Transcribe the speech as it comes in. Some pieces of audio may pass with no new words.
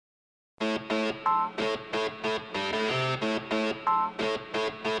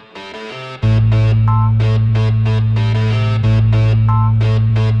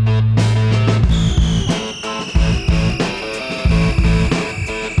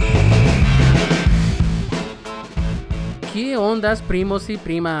ondas, primos y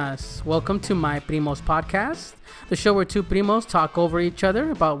primas? Welcome to My Primos Podcast, the show where two primos talk over each other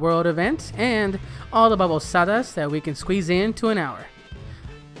about world events and all the babosadas that we can squeeze into an hour.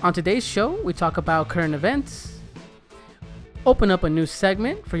 On today's show, we talk about current events, open up a new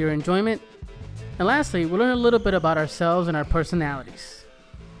segment for your enjoyment, and lastly, we'll learn a little bit about ourselves and our personalities.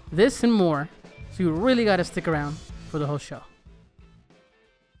 This and more, so you really got to stick around for the whole show.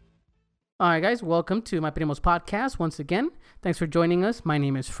 Alright guys, welcome to My Primos Podcast once again. Thanks for joining us. My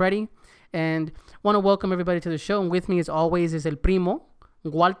name is Freddy, and want to welcome everybody to the show. And with me as always is el primo,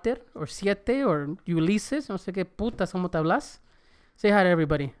 Walter, or Siete, or Ulises, no sé qué putas, ¿cómo te hablas? Say hi to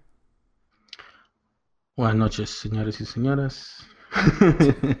everybody. Buenas noches, señores y señoras.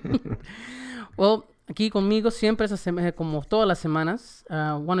 Well, aquí conmigo siempre, como todas las semanas,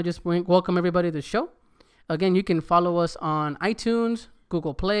 want to just welcome everybody to the show. Again, you can follow us on iTunes,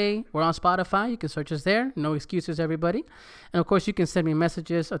 Google Play. We're on Spotify. You can search us there. No excuses, everybody. And of course, you can send me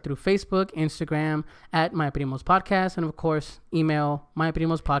messages through Facebook, Instagram, at My Primos Podcast. And of course, email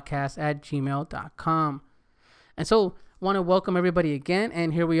myprimospodcast@gmail.com. And so, want to welcome everybody again.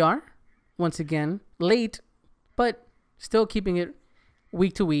 And here we are, once again, late, but still keeping it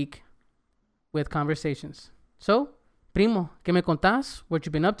week to week with conversations. So, primo, ¿qué me contás? What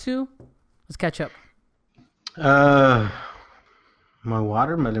you been up to? Let's catch up. My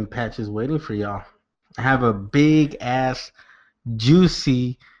watermelon patch is waiting for y'all. I have a big ass,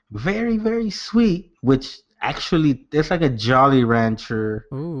 juicy, very, very sweet, which actually it's like a Jolly Rancher.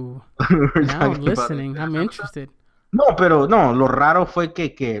 Ooh, now I'm listening. I'm interested. No, pero no, lo raro fue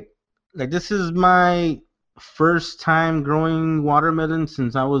que like this is my first time growing watermelon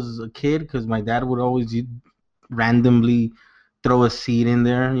since I was a kid, because my dad would always randomly throw a seed in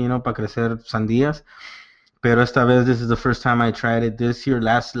there, you know, para crecer sandías. Pero esta vez, this is the first time I tried it this year.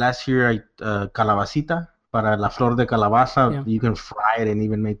 Last year, I calabacita, para la flor de calabaza. Yeah. You can fry it and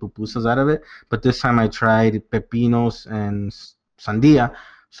even make pupusas out of it. But this time I tried pepinos and sandía.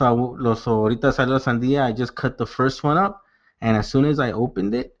 So ahorita salió la sandía. I just cut the first one up. And as soon as I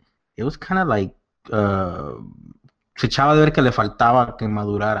opened it, it was kind of like, se echaba de ver que le faltaba que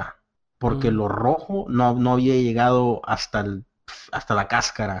madurara. Porque lo rojo no había llegado hasta la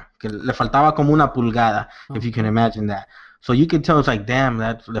cáscara, que le faltaba como una pulgada, if you can imagine that. So you can tell it's like, damn,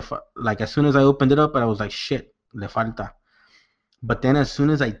 like as soon as I opened it up, I was like, shit, le falta. But then as soon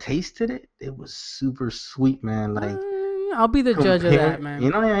as I tasted it, it was super sweet, man. Like, I'll be the judge of that, man.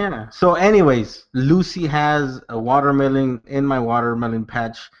 You know, yeah. So anyways, Lucy has a watermelon in my watermelon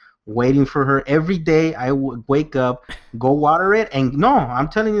patch waiting for her. Every day I would wake up, go water it, and no, I'm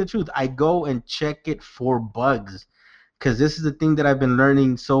telling you the truth, I go and check it for bugs. Because this is the thing that I've been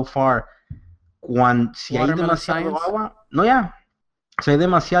learning so far. Si hay demasiado agua, si hay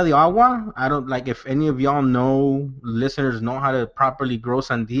demasiado agua, I don't, like, if any of y'all listeners know how to properly grow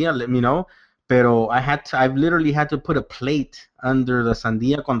sandía, let me know. Pero I've literally had to put a plate under the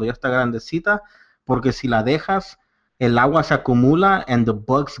sandía cuando ya está grandecita, porque si la dejas, el agua se acumula and the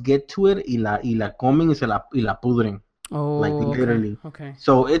bugs get to it y la comen y la pudren. Oh, like literally. Okay.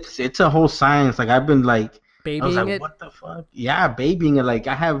 So it's a whole science. Like I've been like, babying I was like, it? what the fuck? Yeah, babying it. Like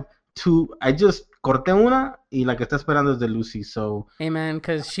I have two. I just corté una y la que está esperando es de Lucy. So hey man,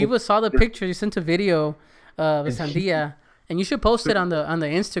 because saw the picture. You sent a video of sandía, and you should post it on the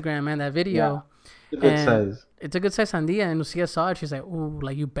Instagram, man. That video. Yeah, it's a good size. It's a good size sandía, and Lucia saw it. She's like, "Ooh,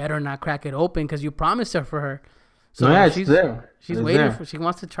 like you better not crack it open because you promised her for her." So no, yeah, she's there. She's waiting for. She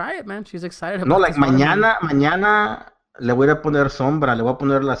wants to try it, man. She's excited. No, like mañana le voy a poner sombra. Le voy a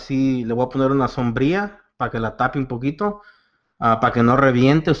poner una sombrilla para que la tape un poquito, para que no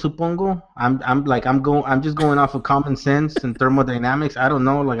reviente, supongo. I'm just going off of common sense and thermodynamics. I don't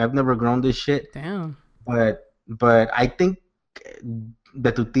know, like I've never grown this shit. Damn. But I think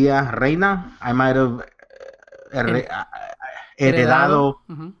de tu tía Reina, I might have heredado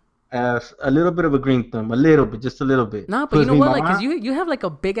a little bit of a green thumb, just a little bit. No, but you know what? Like, cause you have like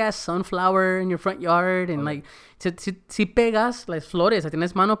a big ass sunflower in your front yard, and like si pegas las flores,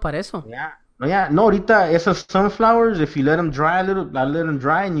 tienes mano para eso. Yeah. No, ahorita esos sunflowers, if you let them dry I let them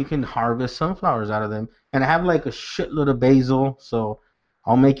dry, and you can harvest sunflowers out of them. And I have like a shitload of basil, so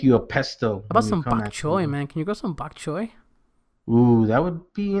I'll make you a pesto. How about some bok choy, man? Can you grow some bok choy? Ooh, that would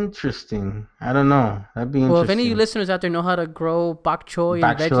be interesting. I don't know. That'd be interesting. Well, if any of you listeners out there know how to grow bok choy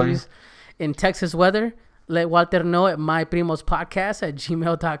and veggies in Texas weather, let Walter know at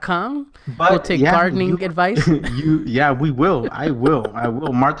myprimospodcast@gmail.com. We'll take gardening advice. We will. I will.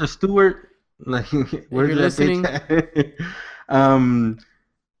 Martha Stewart. Like, where's you're listening.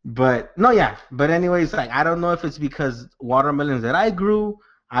 But anyways, like I don't know if it's because watermelons that I grew,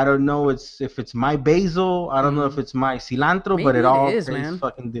 I don't know if it's my basil. I don't know if it's my cilantro, but Maybe it it all is, tastes man.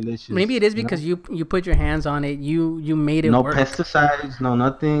 fucking Maybe delicious. it is You know, because you put your hands on it. You made it no work. pesticides, no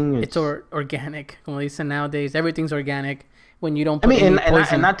nothing. It's It's organic. Well, at least nowadays, everything's organic when you don't I put mean, any and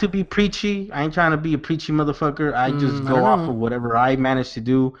poison. not to be preachy. I ain't trying to be a preachy motherfucker. I just I don't go off know. of whatever I manage to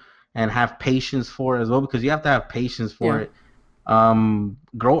do and have patience for it as well because you have to have patience for Yeah, it.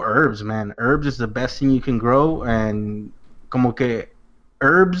 Grow herbs, man. Herbs is the best thing you can grow, and como que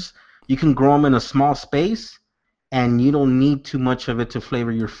herbs you can grow them in a small space, and you don't need too much of it to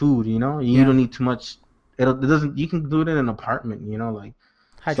flavor your food. You know, you yeah. don't need too much. It doesn't. You can do it in an apartment. You know, like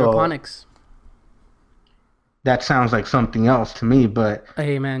so. Hydroponics. That sounds like something else to me, but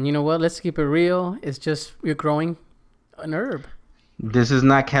Hey, man. You know what? Let's keep it real. It's just you're growing an herb. this is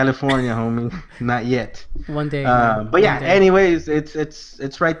not California, homie. Not yet. One day, man. But One yeah. day. Anyways,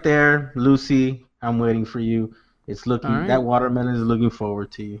 it's right there, Lucy. I'm waiting for you. It's All looking right. that watermelon is looking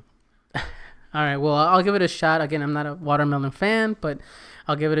forward to you. All right. Well, I'll give it a shot. Again, I'm not a watermelon fan, but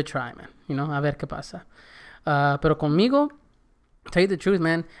I'll give it a try, man. A ver qué pasa. Pero conmigo, tell you the truth,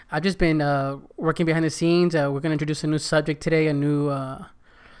 man. I've just been working behind the scenes. We're gonna introduce a new subject today, a new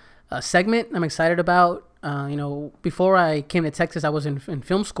segment. I'm excited about. Before I came to Texas, I was in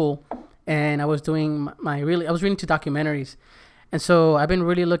film school, and I was doing I was reading two documentaries, and so I've been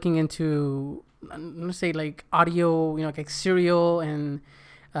really looking into, I'm gonna say like audio, like serial and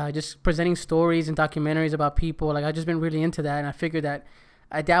just presenting stories and documentaries about people. Like I've just been really into that, and I figured that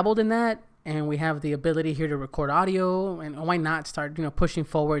I dabbled in that, and we have the ability here to record audio, and why not start pushing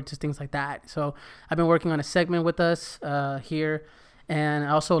forward to things like that. So I've been working on a segment with us here, and I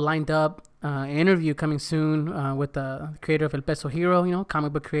also lined up an interview coming soon with the creator of El Peso Hero,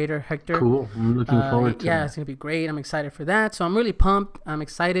 comic book creator Hector. Cool. I'm looking forward to Yeah, that. it's gonna be great. I'm excited for that. So I'm really pumped. I'm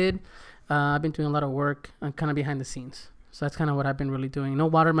excited. I've been doing a lot of work kind of behind the scenes. So that's kind of what I've been really doing. No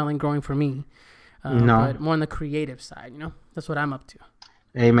watermelon growing for me, No. but more on the creative side. That's what I'm up to.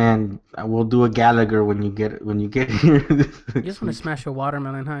 Hey man, we'll do a Gallagher when you get here You this just want to week. smash a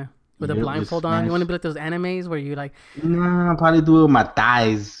watermelon, huh? With a Yep, just blindfold on. You want smash. to be like those animes where you like, Nah, I'll probably do it with my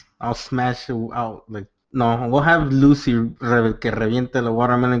thighs. I'll smash it out like no. We'll have Lucy que reviente la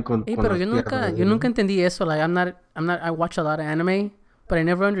watermelon hey, con pero las piernas. yo nunca entendí eso. Like I'm not. I watch a lot of anime, but I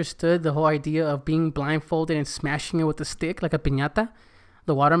never understood the whole idea of being blindfolded and smashing it with a stick like a piñata,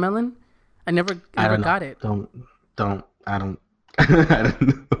 the watermelon. I I never don't know. got it. Don't. I don't. I don't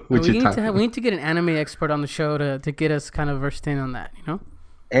know what you're talking We about. need to get an anime expert on the show to get us kind of versed in on that.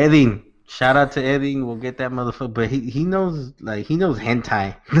 Edin. Shout out to Edin. We'll get that motherfucker. But he knows he knows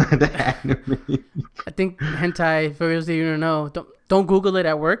hentai. The anime. I think hentai, for those of you who don't know, don't Google it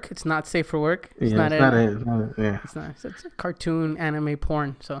at work. It's not safe for work. It's Yeah, not it's not a a, it's not a yeah. it's not it's a cartoon anime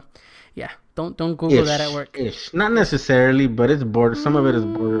porn. So yeah, don't Google that at work. Ish. Not necessarily, but it's border. Some of it is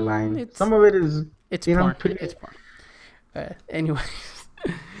borderline. It's Some of it is, it's you know, porn. pretty. It's porn. Anyways,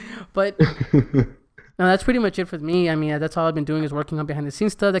 but no, that's pretty much it for me. I mean, that's all I've been doing is working on behind the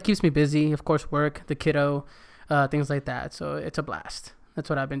scenes stuff that keeps me busy. Of course, work, the kiddo, things like that. So it's a blast. That's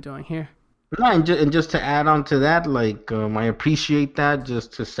what I've been doing here. No, and just to add on to that, I appreciate that.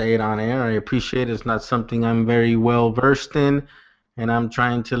 Just to say it on air, I appreciate it's not something I'm very well versed in, and I'm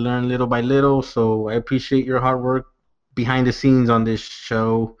trying to learn little by little. So I appreciate your hard work behind the scenes on this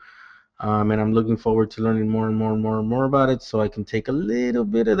show. And I'm looking forward to learning more and more and more and more about it, so I can take a little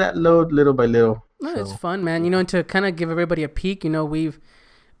bit of that load, little by little. No, it's So fun, man. And to kind of give everybody a peek,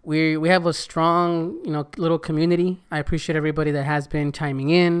 we have a strong, little community. I appreciate everybody that has been chiming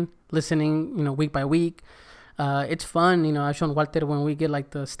in, listening, week by week. It's fun, I've shown Walter when we get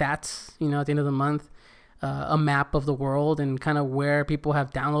like the stats, at the end of the month, a map of the world and kind of where people have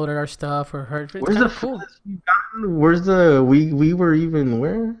downloaded our stuff or heard. It's where's kind the of cool. farthest we've gotten? Where's the we were even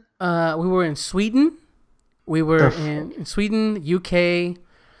where? We were in Sweden. We were The in Sweden, UK,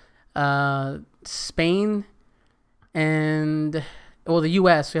 Spain, and the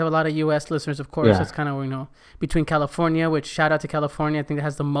U.S. We have a lot of U.S. listeners, of course. Yeah. That's kind of between California, which shout out to California. I think it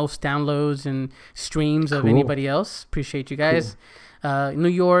has the most downloads and streams of Cool. anybody else. Appreciate you guys. New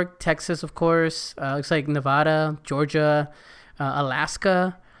York, Texas, of course. Looks like Nevada, Georgia,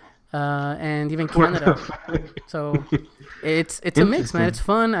 Alaska, and even Canada. So it's a mix, man. Interesting. It's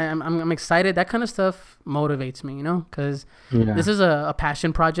fun. I'm excited. That kind of stuff motivates me, because Yeah. this is a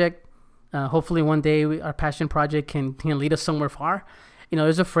passion project. Hopefully one day our passion project can lead us somewhere far.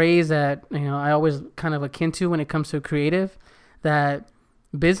 There's a phrase that I always kind of akin to when it comes to creative, that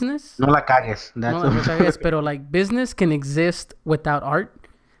business, No la cagues. no, pero like business can exist without art,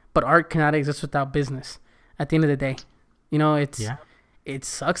 but art cannot exist without business. At the end of the day, it's Yeah. it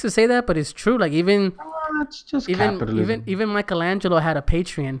sucks to say that, but it's true. Like even It's just even capitalism. even Michelangelo had a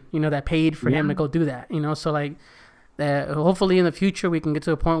Patreon, that paid for him to go do that. So like hopefully in the future we can get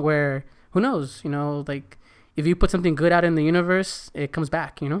to a point where who knows, like if you put something good out in the universe, it comes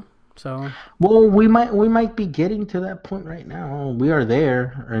back. So Well, we might be getting to that point right now. We are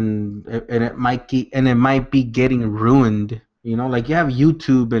there, and it might be getting ruined. Like you have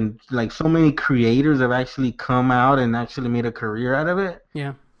YouTube, and like so many creators have actually come out and actually made a career out of it.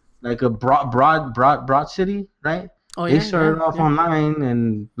 yeah. Like a broad city, right? Oh They yeah, yeah, started off yeah. online,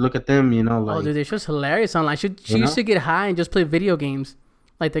 and look at them. Oh, Like dude, it's just hilarious online. She you used know, to get high and just play video games,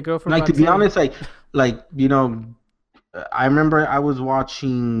 like the girl from like Broad to be City. honest, like I remember I was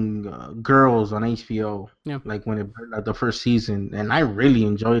watching Girls on HBO, Yeah, like like the first season, and I really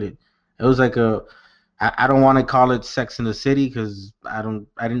enjoyed it. It was like I don't want to call it Sex in the City because I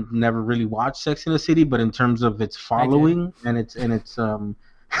didn't never really watch Sex in the City, but in terms of its I did. following and its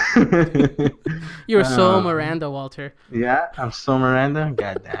You were so uh, Miranda, Walter. yeah, I'm so Miranda.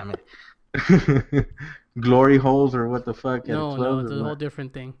 God damn it, glory holes or what the fuck at a No, no, club it's or a whole what?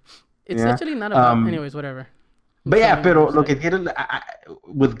 different thing. It's Yeah. actually not about. Um, Anyways, whatever. But Tell yeah, me what you're pero look, saying.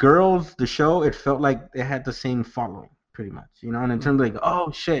 with Girls, the show, it felt like it had the same following, pretty much, and in Mm. terms of like,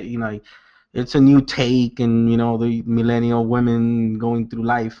 oh shit, like, it's a new take, and the millennial women going through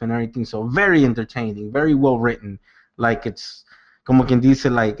life and everything, so very entertaining, very well written, like it's, como quien dice,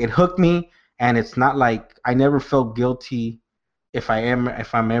 like it hooked me, and it's not like I never felt guilty if I'm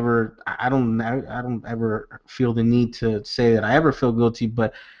ever, I don't ever feel the need to say that I ever feel guilty,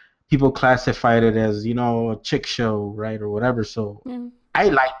 but people classified it as a chick show, right, or whatever. So Yeah. I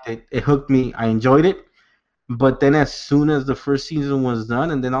liked it. It hooked me. I enjoyed it. But then as soon as the first season was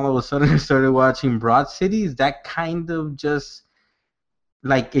done, and then all of a sudden I started watching Broad Cities, that kind of just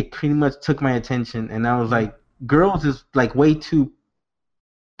like it pretty much took my attention, and I was Yeah. like, Girls is like way too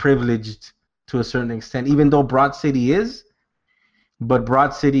privileged to a certain extent, even though Broad City is. But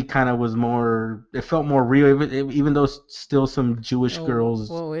Broad City kind of was more. It felt more real, even though still some Jewish Oh, girls.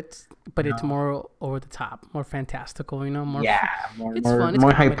 well, but it's more over the top, more fantastical. Yeah, more It's more fun. It's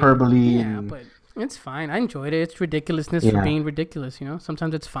more comedy. hyperbole Yeah, and but it's fine. I enjoyed it. It's ridiculousness for yeah. being ridiculous.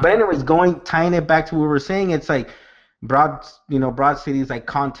 Sometimes it's But fine. anyways, tying it back to what we were saying, it's like Broad City is like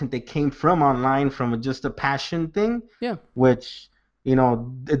content that came from online from just a passion thing, Yeah, which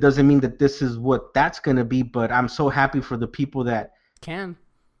it doesn't mean that this is what that's gonna be, but I'm so happy for the people that can.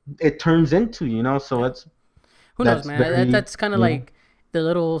 it turns into, so Yeah. it's Who knows, that's man? very, That's kind of like the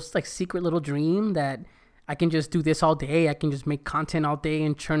little like secret little dream that I can just do this all day. I can just make content all day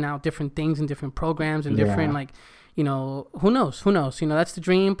and churn out different things and different programs and different yeah, like, who knows? Who knows? That's the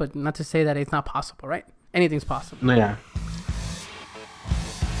dream, but not to say that it's not possible, right? Anything's possible. yeah.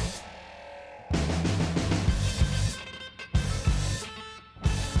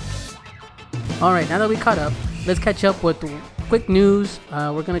 All right, now that we caught up, let's catch up with quick news.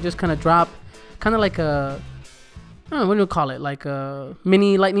 We're gonna just kind of drop, kind of like a, I don't know, what do you call it? Like a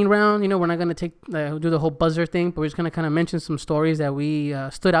mini lightning round. We're not gonna do the whole buzzer thing, but we're just gonna kind of mention some stories that we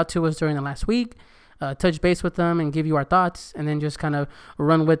stood out to us during the last week, touch base with them, and give you our thoughts, and then just kind of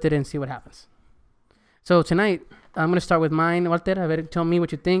run with it and see what happens. So tonight, I'm gonna start with mine. Walter, tell me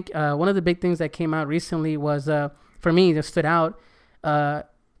what you think. One of the big things that came out recently was, for me, that stood out.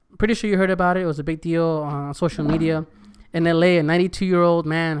 Pretty sure you heard about it. It was a big deal on social media. In LA, a 92-year-old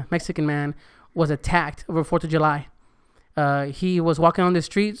man, Mexican man, was attacked over 4th of July. He was walking on the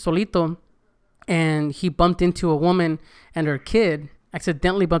street, solito, and he bumped into a woman and her kid,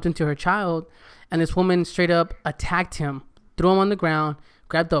 accidentally bumped into her child, and this woman straight up attacked him, threw him on the ground,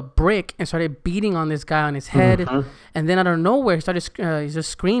 grabbed a brick, and started beating on this guy on his head. Mhm. And then out of nowhere, he started he's just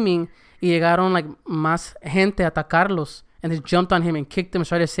screaming. Y llegaron like más gente a atacarlos. And they jumped on him and kicked him,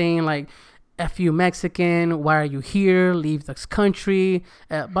 started saying like, F you Mexican, why are you here? Leave this country,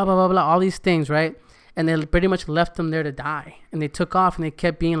 blah, blah, blah, blah, all these things, right? And they pretty much left him there to die. And they took off and they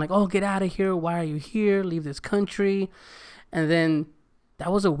kept being like, oh, get out of here. Why are you here? Leave this country. And then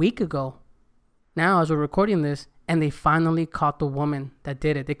that was a week ago. Now, as we're recording this, and they finally caught the woman that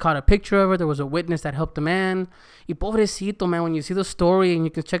did it. They caught a picture of her. There was a witness that helped the man. Y pobrecito, man, when you see the story and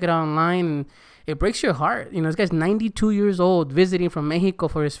you can check it out online, and it breaks your heart. This guy's 92 years old, visiting from Mexico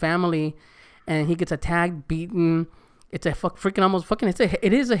for his family, and he gets attacked, beaten. It's a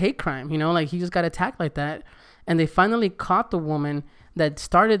it is a hate crime, like he just got attacked like that. And they finally caught the woman that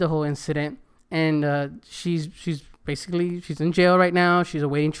started the whole incident, and she's in jail right now. She's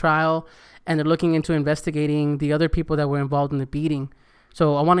awaiting trial, and they're looking into investigating the other people that were involved in the beating.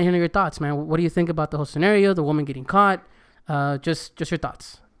 So I want to hear your thoughts, man. What do you think about the whole scenario, the woman getting caught? Just your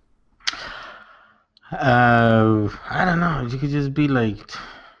thoughts. I don't know. You could just be like,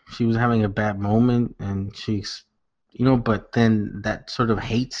 she was having a bad moment, and she's, but then that sort of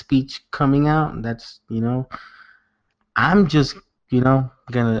hate speech coming out, and I'm just,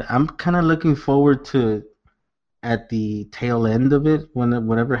 I'm kind of looking forward to at the tail end of it when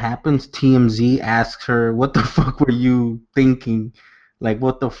whatever happens, TMZ asks her, "What the fuck were you thinking?" Like,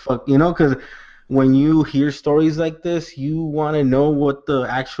 what the fuck, Because when you hear stories like this, you want to know what the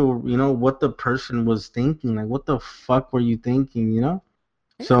actual, what the person was thinking. Like, what the fuck were you thinking? Yeah,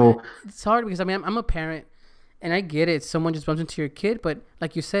 So, it's hard because I mean I'm a parent and I get it. Someone just bumps into your kid, but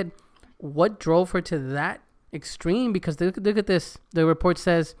like you said, what drove her to that extreme? Because look at this. The report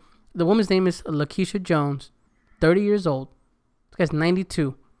says the woman's name is Lakeisha Jones, 30 years old. This guy's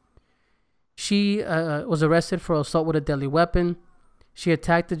 92. She was arrested for assault with a deadly weapon. She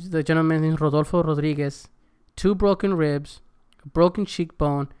attacked the gentleman named Rodolfo Rodriguez, two broken ribs, a broken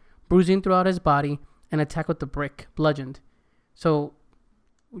cheekbone, bruising throughout his body, and attacked with a brick, bludgeoned. So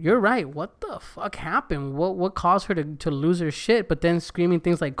you're right. What the fuck happened? What caused her to lose her shit? But then screaming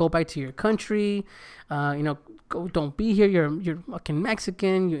things like "Go back to your country," go, don't be here. You're fucking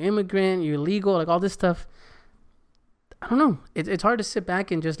Mexican. You immigrant. You illegal. Like all this stuff. I don't know. It's hard to sit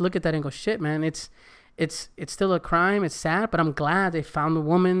back and just look at that and go, shit, man. It's still a crime. It's sad, but I'm glad they found the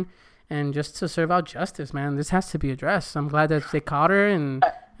woman, and just to serve out justice, man. This has to be addressed. I'm glad that they caught her and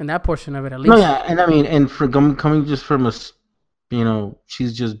that portion of it at no, least. yeah, and I mean, and for coming just from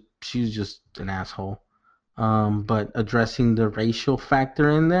she's just an asshole. But addressing the racial factor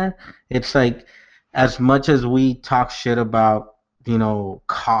in there, it's like as much as we talk shit about,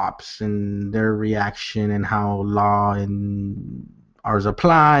 cops and their reaction and how law and ours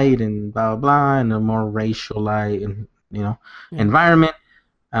applied and blah blah blah and a more racialized and Yeah, environment,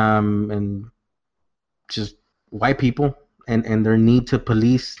 and just white people and their need to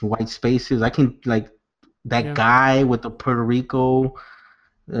police white spaces. I can like that yeah, guy with the Puerto Rico,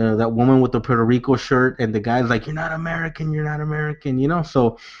 that woman with the Puerto Rico shirt, and the guy's like, "You're not American, you're not American."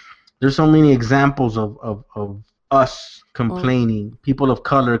 So there's so many examples of us well, complaining, people of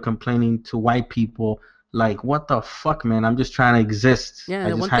color complaining to white people, like, "What the fuck, man? I'm just trying to exist. yeah. I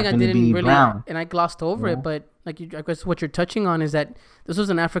The just one thing I happen to didn't be really, brown." and I glossed over it, but like I guess what you're touching on is that this was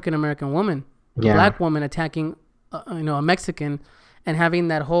an African American woman, a Yeah, black woman attacking, a Mexican, and having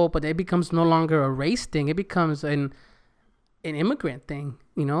that whole. But it becomes no longer a race thing. It becomes an immigrant thing.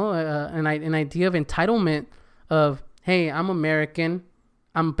 An idea of entitlement of, hey, I'm American,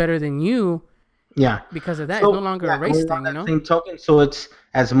 I'm better than you yeah. because of that. It's no So longer a yeah, I race mean, on thing. that same token, so it's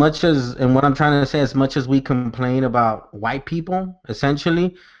as much as, and what I'm trying to say, as much as we complain about white people,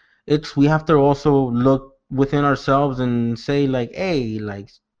 essentially, it's we have to also look within ourselves and say like, hey, like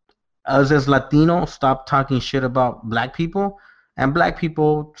us as Latinos, stop talking shit about black people, and black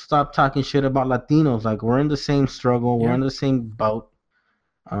people stop talking shit about Latinos. Like we're in the same struggle, we're Yeah, in the same boat,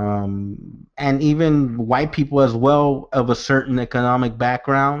 and even white people as well of a certain economic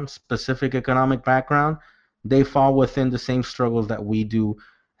background, specific economic background, they fall within the same struggles that we do,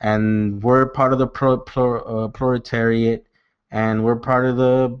 and we're part of the proletariat, and we're part of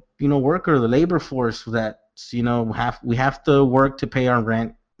the worker, the labor force that we have to work to pay our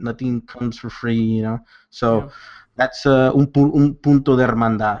rent. Nothing comes for free. yeah, So that's un punto de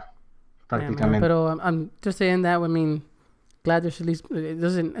hermandad, yeah, man. prácticamente. Pero I'm just saying that. I mean, glad there's at least. It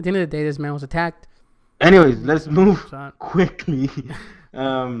doesn't. At the end of the day, this man was attacked. Anyways, let's move So quickly.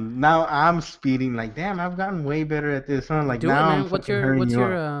 Now I'm speeding. Like, damn, I've gotten way better at this, huh? Like do it, now I'm man. What's fucking your hurrying what's you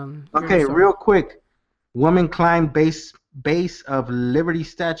your up. your Okay, story? real quick. Woman climbed base of Liberty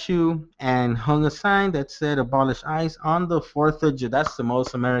statue and hung a sign that said "Abolish ICE" on the 4th of July. That's the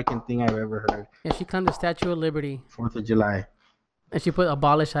most American thing I've ever heard. Yeah, she climbed the Statue of Liberty 4th of July. and she put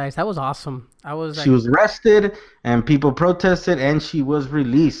 "abolish ICE." That was awesome. I was She like, was arrested and people protested and she was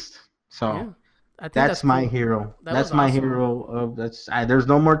released. So yeah, I think that's that's my cool. hero. That was That's my awesome. hero. There's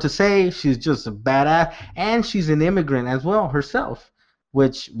no more to say. She's just a badass, and she's an immigrant as well herself,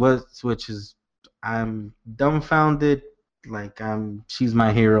 which is I'm dumbfounded. Like she's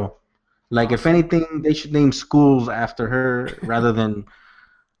my hero. Like if Awesome. anything, they should name schools after her rather than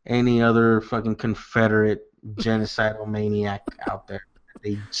any other fucking Confederate genocidal maniac out there.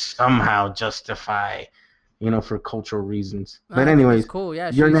 They somehow justify, for cultural reasons. But I think it's anyways, cool.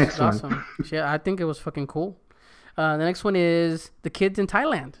 Yeah, your she's next one. awesome. I think it was fucking cool. The next one is the kids in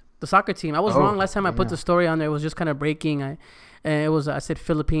Thailand, the soccer team. I was wrong Oh last time I put yeah. the story on there. It was just kind of breaking. I said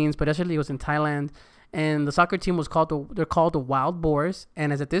Philippines, but actually it was in Thailand. And the soccer team they're called the Wild Boars.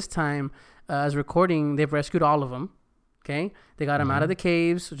 And as at this time, as recording, they've rescued all of them. Okay, they got them out of Mhm. the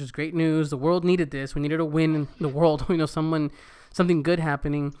caves, which is great news. The world needed this. We needed a win in the world. Something good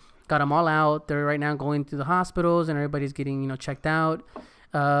happening. got them all out. They're right now going to the hospitals, and everybody's getting checked out.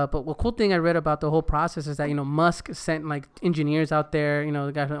 But the cool thing I read about the whole process is that Musk sent like engineers out there.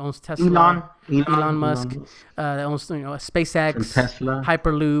 The guy who owns Tesla, Elon Musk, that owns SpaceX, Tesla,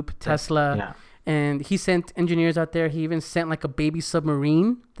 Hyperloop, Tesla. Yeah. And he sent engineers out there. He even sent like a baby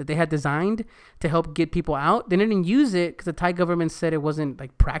submarine that they had designed to help get people out. They didn't use it because the Thai government said it wasn't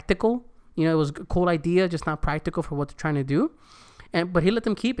like practical. It was a cool idea, just not practical for what they're trying to do. But he let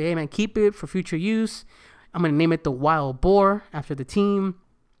them keep it. Hey man, keep it for future use. I'm gonna name it the Wild Boar after the team.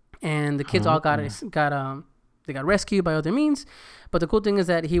 And the kids all got rescued by other means. But the cool thing is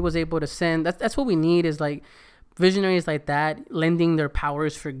that he was able to send. That's what we need, is like visionaries like that lending their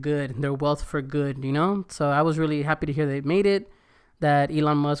powers for good, their wealth for good. So I was really happy to hear they made it. That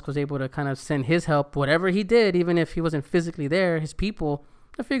Elon Musk was able to kind of send his help, whatever he did, even if he wasn't physically there. His people,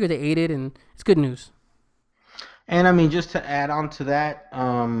 I figure they ate it, and it's good news. And I mean, just to add on to that,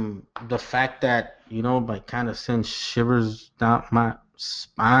 the fact that like kind of sends shivers down my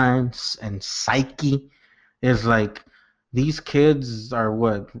spine and psyche is like, these kids are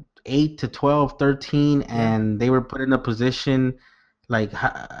what, 8 to 12, 13, and they were put in a position like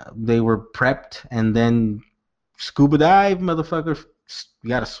they were prepped, and then scuba dive, motherfucker, you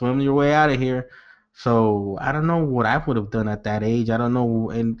gotta swim your way out of here. So I don't know what I would have done at that age. I don't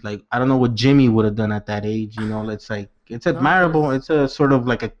know, and like I don't know what Jimmy would have done at that age. It's like, it's admirable. It's a sort of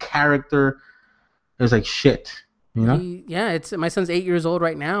like a character. It's like shit. It's my son's 8 years old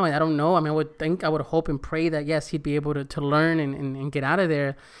right now, and I don't know. I mean, I would hope and pray that yes, he'd be able to learn and get out of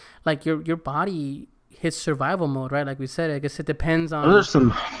there. Like your body hits survival mode, right? Like we said, I guess it depends on. Those are some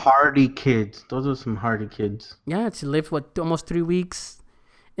hardy kids. Yeah, to live almost 3 weeks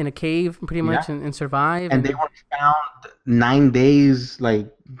in a cave, pretty much, and survive. And they were found 9 days.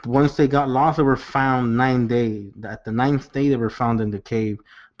 Like once they got lost, they were found 9 days. At the 9th day, they were found in the cave.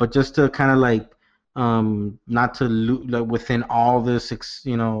 But just to kind of like. Not to like within all this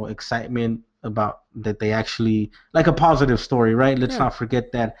excitement about that, they actually like a positive story, right? Let's not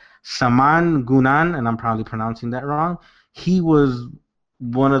forget that Saman Gunan, and I'm probably pronouncing that wrong, he was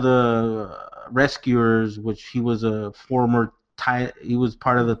one of the rescuers, which he was a former he was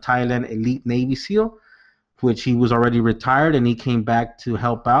part of the Thailand elite Navy SEAL, which he was already retired, and he came back to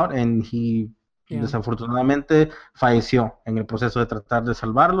help out, and he desafortunadamente falleció en el proceso de tratar de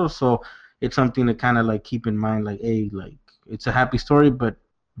salvarlo. So it's something to kind of like keep in mind, like, hey, like it's a happy story, but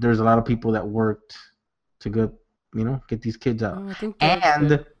there's a lot of people that worked to get these kids out.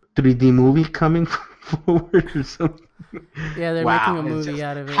 And 3D movie coming forward or something. Yeah, they're making a movie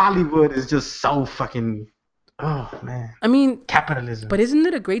out of it. Hollywood is just so fucking, oh man. I mean, capitalism. But isn't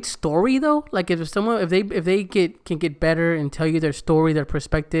it a great story though? Like if they can get better and tell you their story, their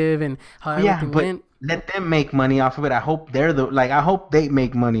perspective, and how everything went. Let them make money off of it. I hope I hope they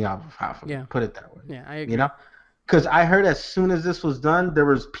make money off of it. Yeah. Put it that way. Yeah, I agree. Because I heard as soon as this was done, there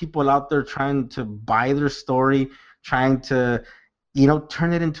was people out there trying to buy their story, trying to,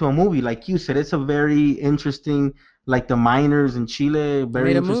 turn it into a movie. Like you said, it's a very interesting, like the miners in Chile,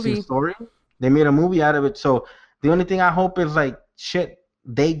 very interesting story. They made a movie out of it. So the only thing I hope is like, shit,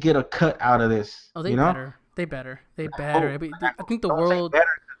 they get a cut out of this. Oh, they better. They better. I think the world. Better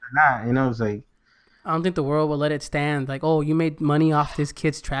because they're not. It's like. I don't think the world will let it stand. Like, oh, you made money off this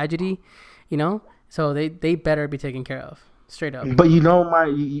kid's tragedy, So they better be taken care of, straight up. But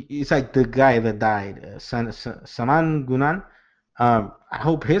it's like the guy that died, Saman Gunan. I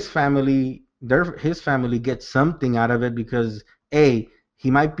hope his family gets something out of it, because he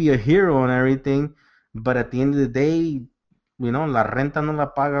might be a hero and everything, but at the end of the day, la renta no la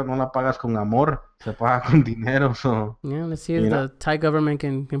pagas con amor, se paga con dinero. So yeah, let's see if the Thai government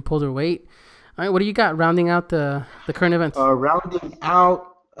can pull their weight. All right, what do you got rounding out the current events? Rounding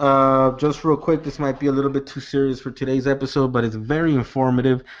out, just real quick, this might be a little bit too serious for today's episode, but it's very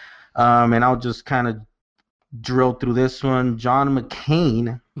informative, and I'll just kind of drill through this one. John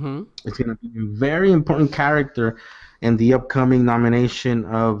McCain is going to be a very important character in the upcoming nomination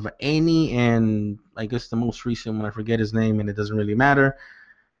of Annie, and I guess the most recent one, I forget his name, and it doesn't really matter,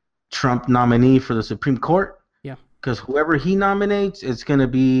 Trump nominee for the Supreme Court. Yeah. Because whoever he nominates, it's going to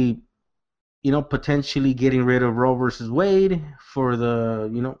be potentially getting rid of Roe versus Wade for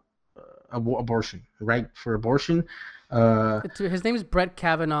the, abortion, right? For abortion. His name is Brett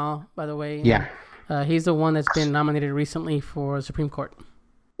Kavanaugh, by the way. Yeah. He's the one that's been nominated recently for the Supreme Court.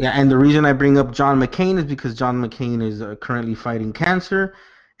 Yeah, and the reason I bring up John McCain is because John McCain is currently fighting cancer,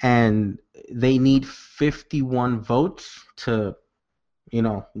 and they need 51 votes to,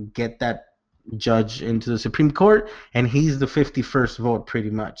 get that judge into the Supreme Court, and he's the 51st vote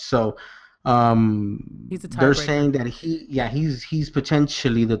pretty much. So He's the They're tiebreaker. saying that he's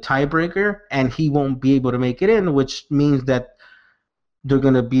potentially the tiebreaker, and he won't be able to make it in, which means that they're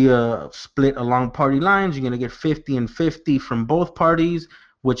gonna be a split along party lines. You're gonna get 50 and 50 from both parties,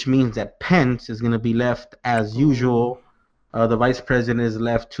 which means that Pence is gonna be left as Oh, usual. The vice president is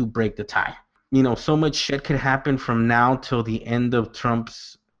left to break the tie. So much shit could happen from now till the end of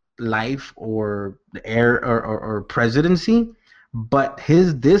Trump's life or the air or presidency. But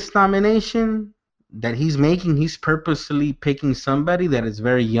his this nomination that he's making, he's purposely picking somebody that is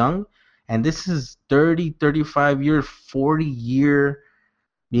very young. And this is 30, 35 year, 40 year,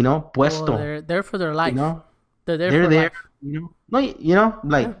 well, puesto, they're there for their you life. know, They're there they're for there, life. no, Yeah.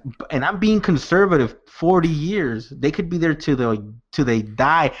 like, and I'm being conservative. 40 years, they could be there till they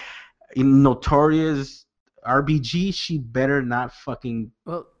die. Notorious RBG, she better not fucking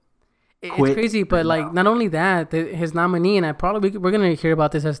Well, it's quit crazy, right but like now. not only that, his nominee, and we're gonna hear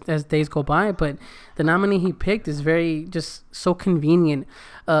about this as days go by, but the nominee he picked is very just so convenient.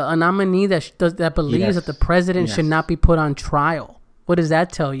 A nominee that believes that the Yes, president should yes, not be put on trial. What does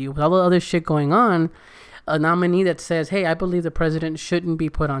that tell you? With all the other shit going on, a nominee that says, "Hey, I believe the president shouldn't be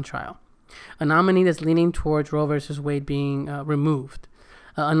put on trial." A nominee that's leaning towards Roe versus Wade being removed.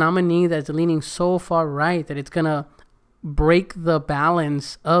 A nominee that's leaning so far right that it's gonna break the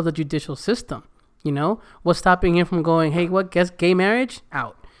balance of the judicial system. What's stopping him from going, hey, what, guess gay marriage?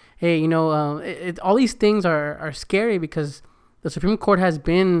 Out. Hey, all these things are scary because the Supreme Court has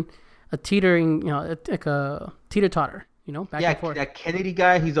been a teetering, like a teeter-totter, back yeah. and forth. That Kennedy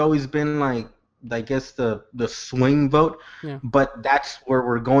guy, he's always been like, I guess the swing vote, Yeah. but that's where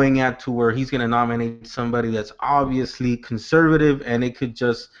we're going at, to where he's gonna nominate somebody that's obviously conservative, and it could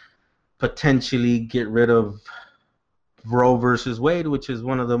just potentially get rid of Roe versus Wade, which is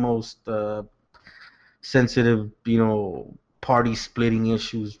one of the most sensitive, party splitting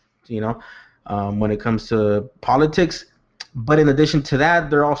issues, when it comes to politics. But in addition to that,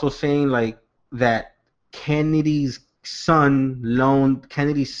 they're also saying like that Kennedy's son,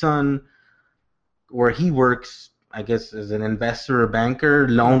 where he works, I guess, as an investor or banker,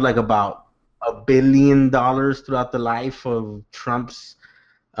 Yeah. loaned like about $1 billion throughout the life of Trump's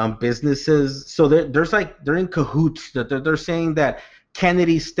businesses. So there's like they're in cahoots. That they're saying that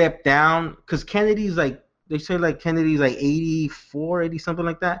Kennedy stepped down because Kennedy's like, they say like Kennedy's like 84, 80 something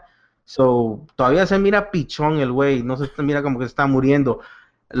like that. So todavía se mira pichón el güey, no se mira como que está muriendo.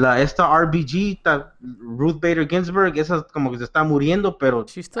 Esta RBG, Ruth Bader Ginsburg, esa como que se está muriendo, pero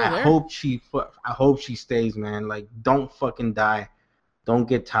She's still I there. hope she I hope she stays, man. Like, don't fucking die. Don't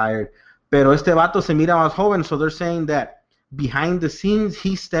get tired. Pero este vato se mira más joven, so they're saying that behind the scenes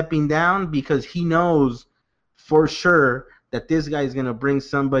he's stepping down because he knows for sure that this guy is gonna bring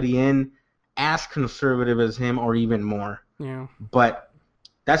somebody in as conservative as him or even more. Yeah. But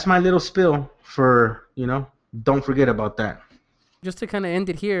that's my little spill for, don't forget about that. Just to kind of end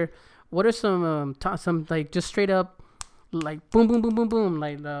it here, what are some like just straight up like boom boom boom boom boom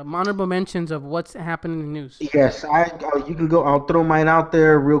like honorable mentions of what's happening in the news? Yes, you can go. I'll throw mine out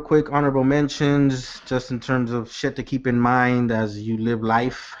there real quick. Honorable mentions, just in terms of shit to keep in mind as you live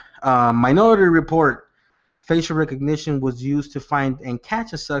life. Minority Report. Facial recognition was used to find and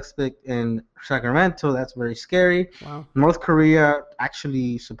catch a suspect in Sacramento. That's very scary. Wow. North Korea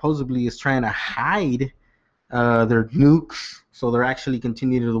actually supposedly is trying to hide their nukes, so they're actually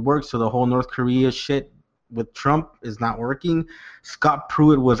continuing to work. So the whole North Korea shit with Trump is not working. Scott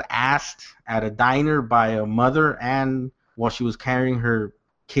Pruitt was asked at a diner by a mother, and while she was carrying her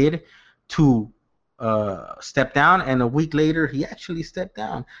kid, to step down, and a week later he actually stepped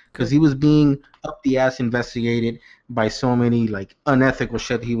down because Good. he was being up the ass investigated by so many like unethical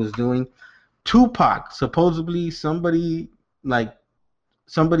shit he was doing. Tupac, supposedly somebody that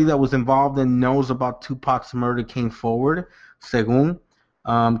was involved and knows about Tupac's murder came forward. Según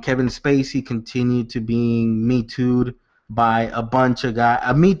Kevin Spacey continued to being Me Too'd by a bunch of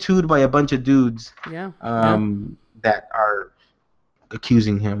guys, Me Too'd by a bunch of dudes Yeah. Yeah. that are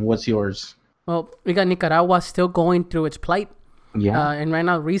accusing him. What's yours? Well, we got Nicaragua still going through its plight. Yeah. And right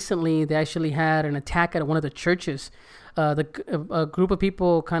now, recently, they actually had an attack at one of the churches. A group of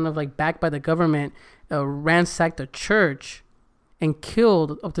people, kind of like backed by the government, ransacked a church and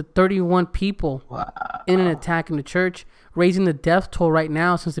killed up to 31 people Wow. in an attack in the church, raising the death toll right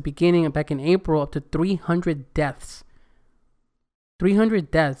now since the beginning, back in April, up to 300 deaths. 300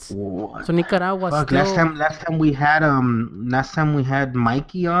 deaths. What? So Nicaragua Fuck, still. last time we had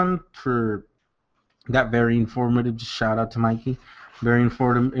Mikey on for that very informative. Just shout out to Mikey. Very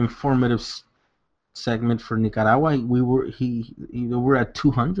informative segment for Nicaragua. We were at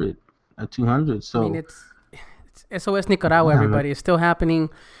 200. At 200. I mean, So it's SOS Nicaragua, yeah, man. everybody. It's still happening.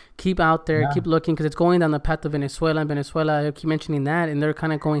 keep out there, Yeah. keep looking, because it's going down the path of Venezuela. And Venezuela, I keep mentioning that, and they're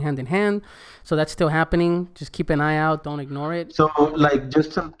kind of going hand in hand. So that's still happening. Just keep an eye out. Don't ignore it. So, like, just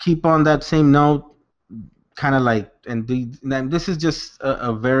to keep on that same note, kind of like, and this is just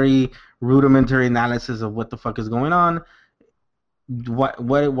a very rudimentary analysis of what the fuck is going on.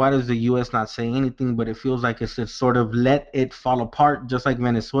 Why does the U.S. not say anything? But it feels like it's just sort of let it fall apart, just like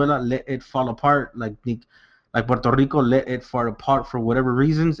Venezuela, let it fall apart, like Puerto Rico, let it fall apart for whatever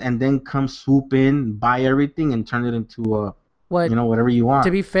reasons, and then come swoop in, buy everything, and turn it into whatever you want.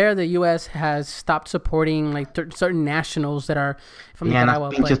 To be fair, the U.S. has stopped supporting like certain nationals that are from Yeah, Nicaragua.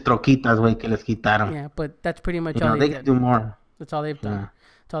 las pinches troquitas, güey, que les quitaron. Yeah, but that's pretty much You all know, they they did. could do more. That's all they've done. Yeah.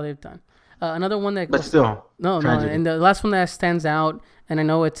 That's all they've done. Another one that But still, no, tragedy. and the last one that stands out, and I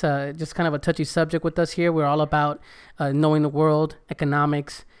know it's just kind of a touchy subject with us here. We're all about knowing the world,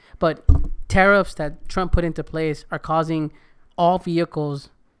 economics, but tariffs that Trump put into place are causing all vehicles,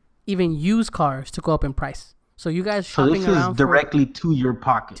 even used cars, to go up in price. So you guys So shopping this is around directly to your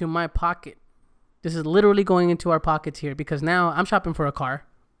pocket. to my pocket. This is literally going into our pockets here, because now I'm shopping for a car,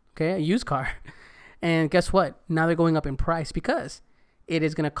 okay, a used car, and guess what? Now they're going up in price because it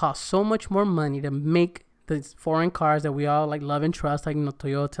is going to cost so much more money to make these foreign cars that we all like, love and trust, like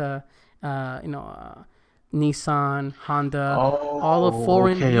Toyota, Nissan, Honda, all the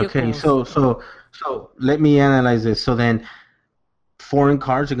foreign vehicles. Okay. So let me analyze this. So then, foreign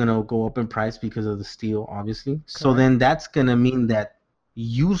cars are gonna go up in price because of the steel, obviously. So Correct. then that's gonna mean that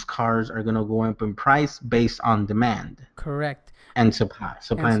used cars are gonna go up in price based on demand Correct. and supply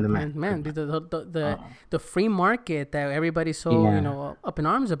and demand. Man, the free market that everybody's so up in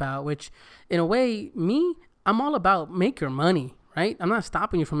arms about, which in a way, I'm all about make your money, right? I'm not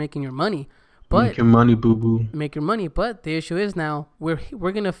stopping you from making your money, but Make your money, boo boo. make your money. But the issue is now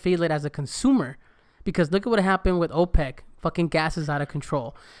we're gonna feel it as a consumer, because look at what happened with OPEC. Fucking gas is out of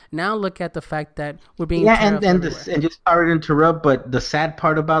control. Now look at the fact that we're being and everywhere. and just sorry to interrupt, but the sad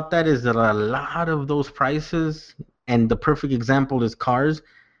part about that is that a lot of those prices, and the perfect example is cars,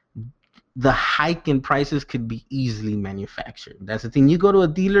 the hike in prices could be easily manufactured. That's the thing. You go to a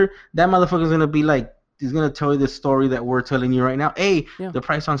dealer, that motherfucker's gonna be like, he's gonna tell you the story that we're telling you right now. Hey, the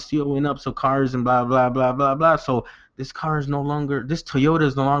price on steel went up, so cars and blah blah blah blah blah. So this Toyota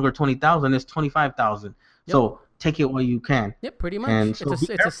is no longer 20,000, it's 25,000. Yep. So take it while you can. Yep, pretty much. And It's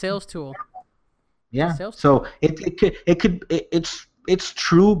a sales tool. Yeah. So it's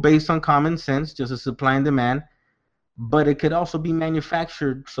true based on common sense, just a supply and demand, but it could also be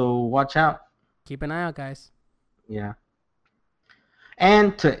manufactured. So watch out. Keep an eye out, guys. Yeah.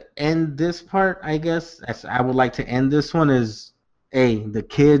 And to end this part, I guess, as I would like to end this one is, the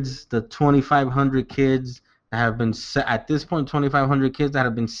kids, the 2,500 kids that have been at this point, 2,500 kids that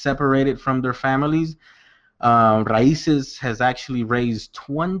have been separated from their families. Raíces has actually raised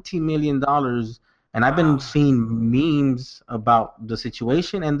 $20 million, and I've been seeing memes about the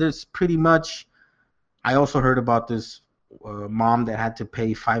situation, and there's pretty much, I also heard about this mom that had to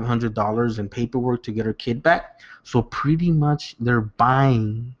pay $500 in paperwork to get her kid back. So pretty much they're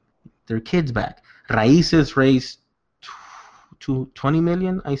buying their kids back. Raíces raised to 20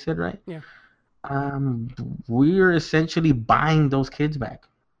 million, I said right? Yeah. We're essentially buying those kids back.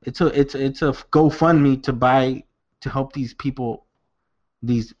 It's a GoFundMe to help these people,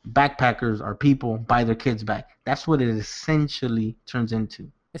 these backpackers or people, buy their kids back. That's what it essentially turns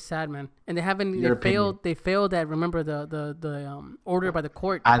into. It's sad, man. And they failed at, remember, the order by the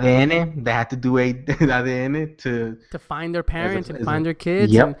court. ADN, they had to do ADN to find their parents and find their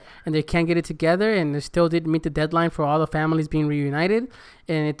kids. Yep. And they can't get it together, and they still didn't meet the deadline for all the families being reunited.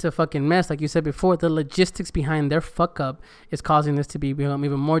 And it's a fucking mess. Like you said before, the logistics behind their fuck up is causing this to become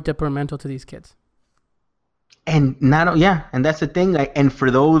even more detrimental to these kids. And and that's the thing. Like, and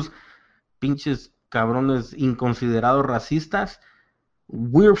for those pinches cabrones inconsiderados racistas,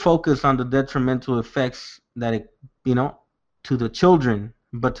 we're focused on the detrimental effects that it, to the children.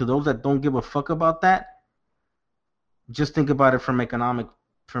 But to those that don't give a fuck about that, just think about it from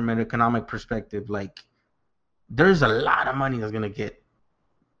an economic perspective. Like, there's a lot of money that's gonna get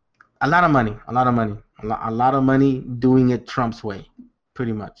a lot of money doing it Trump's way,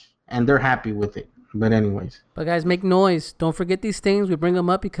 pretty much, and they're happy with it. But anyways. But guys, make noise. Don't forget these things. We bring them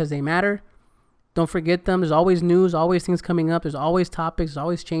up because they matter. Don't forget them. There's always news, always things coming up. There's always topics, there's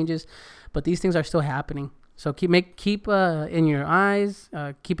always changes, but these things are still happening. So keep in your eyes,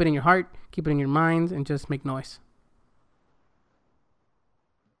 keep it in your heart, keep it in your minds, and just make noise.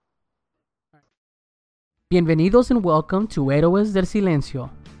 Bienvenidos and welcome to Héroes del Silencio,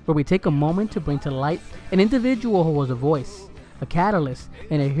 where we take a moment to bring to light an individual who was a voice, a catalyst,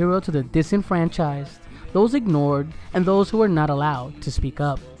 and a hero to the disenfranchised, those ignored, and those who were not allowed to speak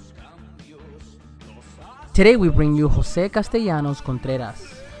up. Today we bring you Jose Castellanos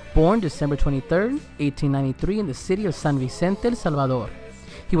Contreras, born December 23rd, 1893 in the city of San Vicente, El Salvador.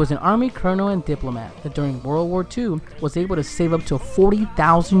 He was an army colonel and diplomat that during World War II was able to save up to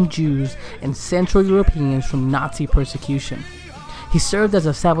 40,000 Jews and Central Europeans from Nazi persecution. He served as a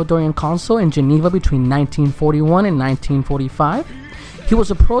Salvadorian consul in Geneva between 1941 and 1945. He was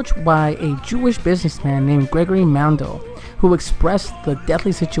approached by a Jewish businessman named Gregory Mandel, who expressed the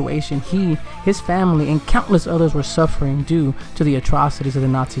deathly situation he, his family, and countless others were suffering due to the atrocities of the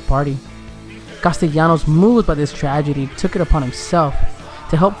Nazi Party. Castellanos, moved by this tragedy, took it upon himself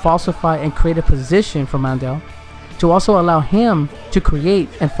to help falsify and create a position for Mandel, to also allow him to create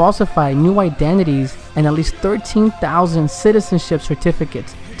and falsify new identities and at least 13,000 citizenship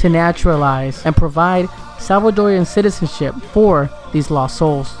certificates to naturalize and provide Salvadorian citizenship for these lost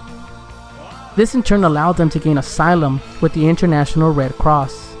souls. This in turn allowed them to gain asylum with the International Red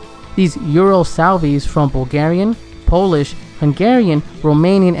Cross. These Euro-Salvis from Bulgarian, Polish, Hungarian,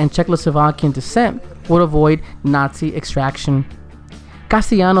 Romanian, and Czechoslovakian descent would avoid Nazi extraction.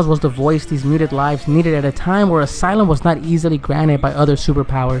 Castellanos was the voice these muted lives needed at a time where asylum was not easily granted by other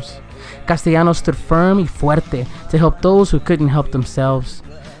superpowers. Castellanos stood firm y fuerte to help those who couldn't help themselves.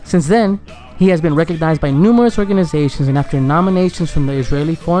 Since then, he has been recognized by numerous organizations, and after nominations from the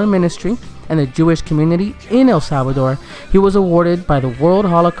Israeli Foreign Ministry and the Jewish community in El Salvador, he was awarded by the World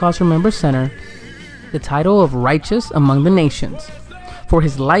Holocaust Remembrance Center the title of Righteous Among the Nations for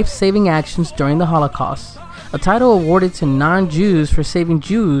his life-saving actions during the Holocaust, a title awarded to non-Jews for saving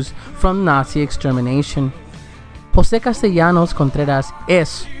Jews from Nazi extermination. Jose Castellanos Contreras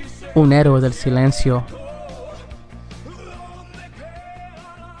es un héroe del silencio.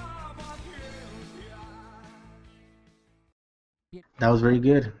 That was very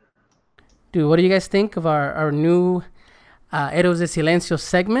good. Dude, what do you guys think of our new Héroes de Silencio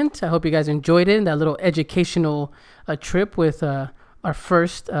segment? I hope you guys enjoyed it. That little educational trip with our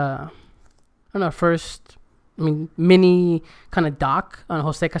first, mini kind of doc on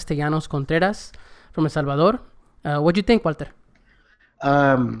Jose Castellanos Contreras from El Salvador. What do you think, Walter?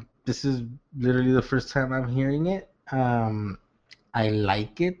 This is literally the first time I'm hearing it. I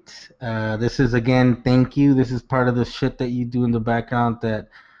like it. This is, again, thank you. This is part of the shit that you do in the background that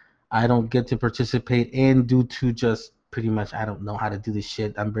I don't get to participate in due to just pretty much I don't know how to do this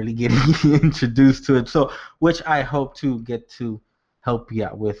shit. I'm barely getting introduced to it. So, which I hope to get to help you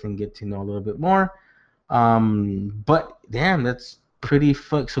out with and get to know a little bit more. But damn, that's pretty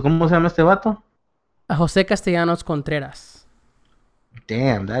So, ¿cómo se llama este vato? Jose Castellanos Contreras.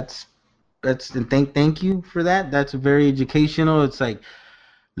 Damn, that's and thank you for that. That's very educational. It's like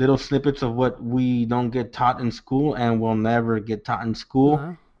little snippets of what we don't get taught in school and will never get taught in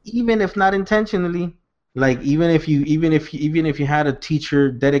school, even if not intentionally. Like even if you had a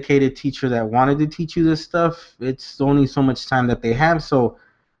teacher, dedicated teacher that wanted to teach you this stuff, it's only so much time that they have. So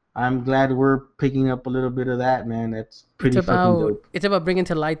I'm glad we're picking up a little bit of that, man. That's pretty fucking dope. It's about bringing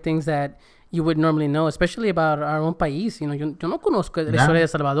to light things that you would normally know, especially about our own país. You know, yo no conozco la historia de El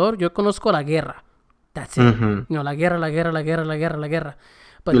Salvador. Yo conozco la guerra. That's it. You know, la guerra.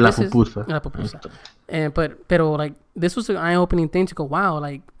 But la this pupusa. La pupusa. Pero like this was an eye-opening thing to go, wow,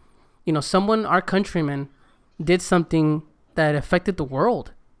 like, you know, our countrymen did something that affected the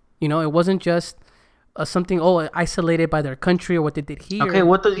world. You know, it wasn't just something isolated by their country or what they did here. Okay,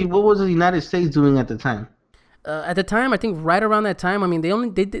 what was the United States doing at the time? At the time, I think right around that time, I mean,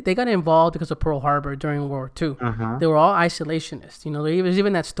 they got involved because of Pearl Harbor during World War II. They were all isolationists. You know, there was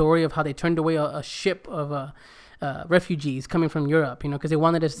even that story of how they turned away a ship of refugees coming from Europe, you know, because they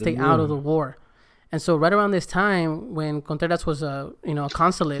wanted to stay out of the war. And so right around this time, when Contreras was a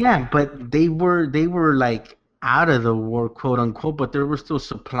consulate. Yeah, but they were like out of the war, quote unquote, but they were still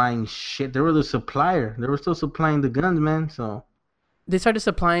supplying shit. They were the supplier. They were still supplying the guns, man. So they started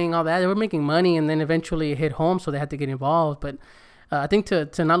supplying all that. They were making money, and then eventually it hit home, so they had to get involved. But I think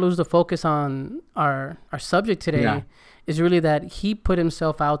to not lose the focus on our subject today is really that he put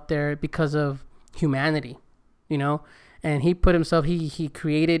himself out there because of humanity, you know, and he put himself. He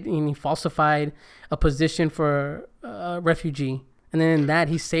created and he falsified a position for a refugee, and then in that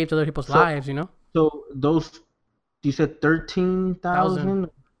he saved other people's lives, you know. So those, you said 13,000?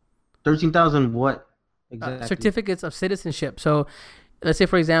 13,000 what? Exactly. Certificates of citizenship. So let's say,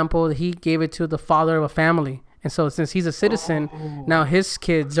 for example, he gave it to the father of a family. And so since he's a citizen, now his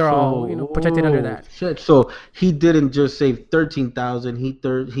kids are all, you know, protected under that. Shit. So he didn't just save 13,000.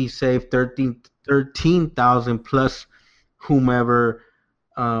 He saved 13,000 plus whomever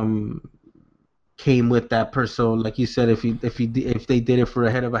came with that person. So like you said, if they did it for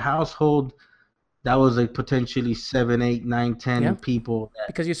a head of a household, that was like potentially 7, 8, 9, 10 people.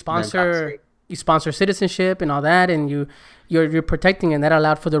 Because you sponsor you sponsor citizenship and all that, and you're protecting, and that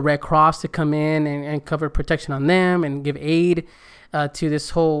allowed for the Red Cross to come in and cover protection on them and give aid to this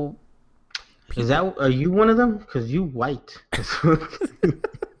whole. Are you one of them? Because you white.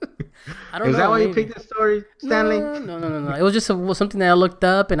 I don't know. Is that why maybe. you picked the story, Stanley? No. It was just something that I looked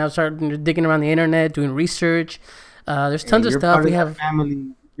up, and I started digging around the internet, doing research. There's tons of stuff. We have family.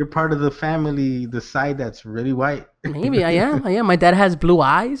 You're part of the family, the side that's really white. Maybe I am. My dad has blue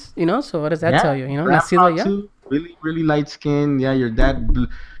eyes, so what does that tell you? Nacido allá. Too. Really, really light skin. Yeah, your dad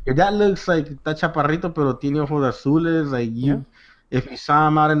looks like está chaparrito, pero tiene ojos azules. Like you, if you saw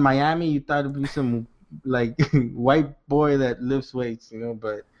him out in Miami, you thought it'd be some like white boy that lifts weights,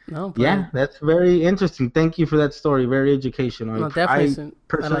 but. No, but yeah, that's very interesting. Thank you for that story. Very educational. No, definitely. I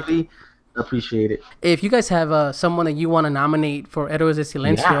personally appreciate it. If you guys have someone that you want to nominate for Héroes de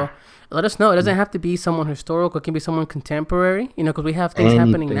Silencio, let us know. It doesn't have to be someone historical. It can be someone contemporary, because we have things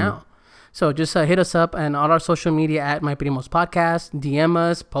happening now. So just hit us up and all our social media at My Primos Podcast. DM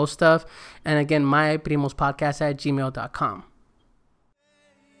us, post stuff. And again, myprimospodcast@gmail.com.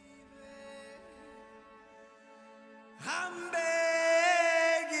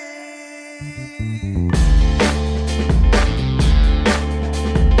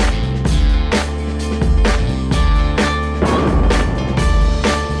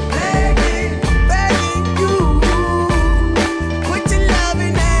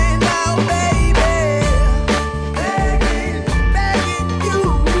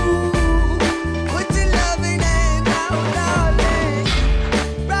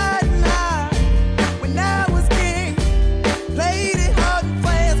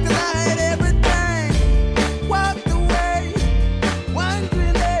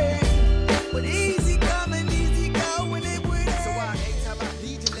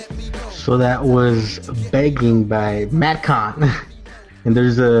 So that was Begging by Madcon. And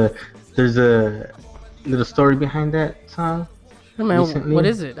there's a little story behind that song. Man, what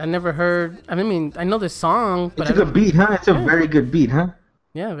is it? I never heard. I know this song, but it's a good beat, huh? It's a very good beat, huh?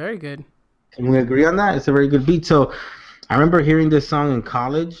 Yeah, very good. Can we agree on that? It's a very good beat. So I remember hearing this song in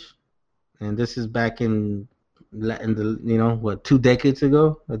college, and this is back in the 2 decades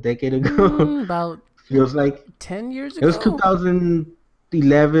ago, a decade ago. About feels like 10 years ago. It was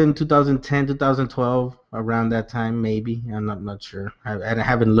 2011, 2010, 2012, around that time, maybe. I'm not sure. I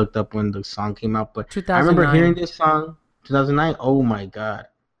haven't looked up when the song came out, but I remember hearing this song 2009. Oh my god!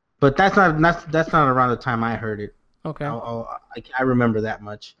 But that's not around the time I heard it. Okay. I remember that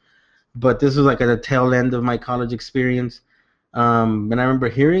much. But this was like at the tail end of my college experience. And I remember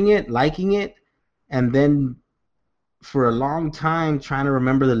hearing it, liking it, and then for a long time trying to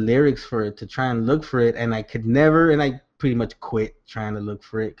remember the lyrics for it, to try and look for it, and I could never, and I pretty much quit trying to look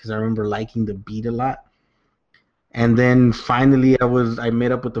for it because I remember liking the beat a lot. And then finally I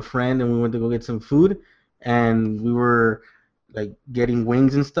met up with a friend and we went to go get some food, and we were like getting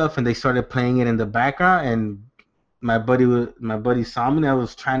wings and stuff, and they started playing it in the background, and my buddy saw me, and I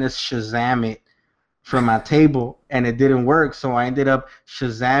was trying to Shazam it from my table, and it didn't work, so I ended up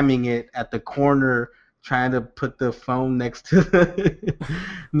Shazamming it at the corner, trying to put the phone next to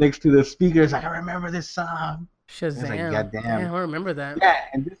the speakers. Like, I remember this song. Shazam. Like, God damn. Yeah, I remember that. Yeah,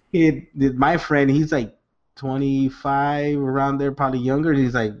 and this kid, my friend, he's like 25, around there, probably younger. And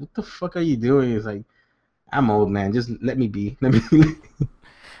he's like, "What the fuck are you doing?" He's like, "I'm old, man. Just let me be."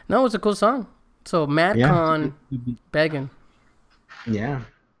 No, it's a cool song. So Madcon, Begging. Yeah.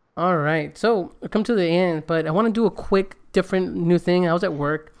 All right. So we come to the end, but I want to do a quick, different, new thing. I was at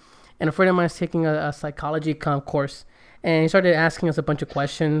work, and a friend of mine is taking a psychology course. And he started asking us a bunch of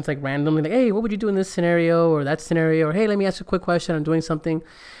questions, like randomly, like, "Hey, what would you do in this scenario or that scenario?" Or, "Hey, let me ask you a quick question. I'm doing something." And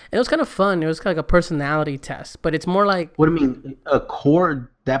it was kind of fun. It was kind of like a personality test, but it's more like... What do you mean? A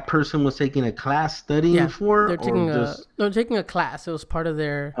core that person was taking a class studying for? They're taking a class. It was part of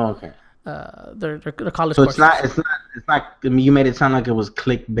their... Oh, okay. Their college so courses. It's not. I mean, you made it sound like it was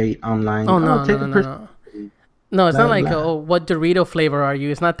clickbait online. Oh, no. No, it's not like, "Oh, what Dorito flavor are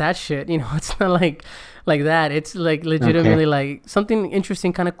you?" It's not that shit. It's not like that. It's like legitimately like something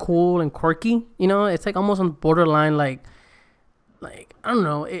interesting, kind of cool and quirky. It's like almost on borderline like I don't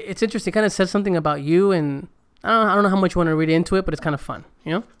know. It's interesting. It kind of says something about you, and I don't know how much you want to read into it, but it's kind of fun.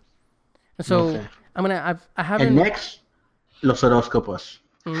 And so I haven't. And next, los horóscopos.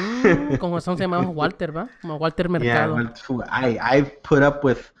 Como son se llama Walter, ¿va? Como Walter Mercado. Yeah, I've put up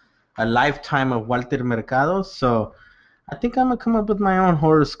with a lifetime of Walter Mercado, so I think I'm gonna come up with my own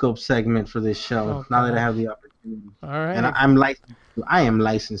horoscope segment for this show now that I have the opportunity. All right. And I'm licensed. I am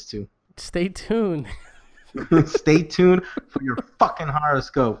licensed to. Stay tuned. Stay tuned for your fucking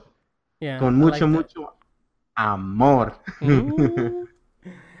horoscope. Yeah. Con mucho amor.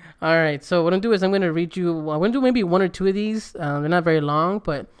 All right. So what I'm gonna do is I'm gonna read you. I'm gonna do maybe one or two of these. They're not very long,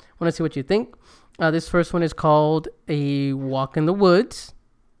 but I want to see what you think. This first one is called A Walk in the Woods.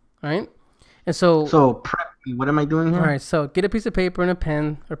 All right. And so. So prep me. What am I doing here? All right. So get a piece of paper and a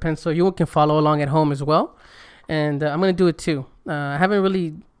pen or pencil. You can follow along at home as well. And I'm gonna do it too. I haven't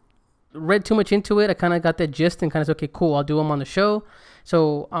really read too much into it. I kind of got that gist and kind of said, okay, cool. I'll do them on the show.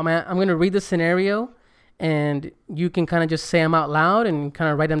 So I'm gonna read the scenario. And you can kind of just say them out loud and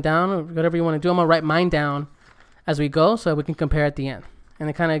kind of write them down or whatever you want to do. I'm going to write mine down as we go so we can compare at the end. And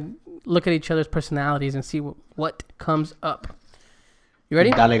then kind of look at each other's personalities and see what comes up. You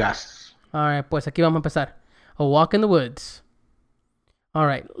ready? Dale gas. All right, pues aquí vamos a empezar. A Walk in the Woods. All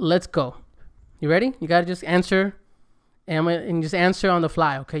right, let's go. You ready? You got to just answer and just answer on the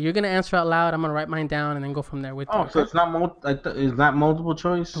fly, okay? You're going to answer out loud. I'm going to write mine down and then go from there with you. Oh, so it's not is that multiple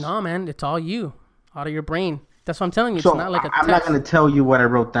choice? No, man, it's all you. Out of your brain. That's what I'm telling you. So it's not like a I'm not going to tell you what I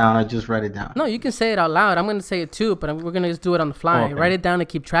wrote down. I just write it down. No, you can say it out loud. I'm going to say it too, but we're going to just do it on the fly. Okay. Write it down to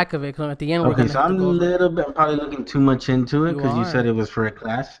keep track of it. Because at the end, we're Okay, going to so I'm probably looking too much into it because you said it was for a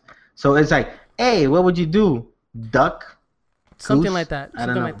class. So it's like, hey, what would you do? Duck? Something Goose? like that. I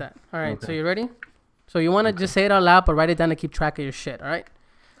don't Something know. like that. All right, Okay. so you ready? So you want to just say it out loud, but write it down to keep track of your shit, all right?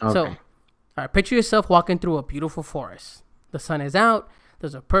 Okay. So, all right, picture yourself walking through a beautiful forest. The sun is out.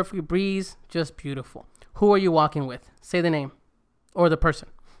 There's a perfect breeze. Just beautiful. Who are you walking with? Say the name or the person.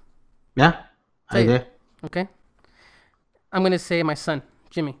 Yeah? Say I it. did. Okay? I'm going to say my son,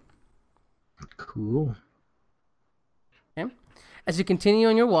 Jimmy. Cool. Okay? As you continue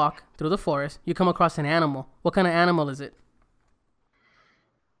on your walk through the forest, you come across an animal. What kind of animal is it?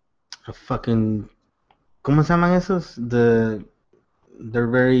 A fucking... ¿Cómo se llaman esos? They're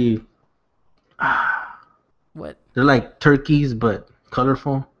very... What? They're like turkeys, but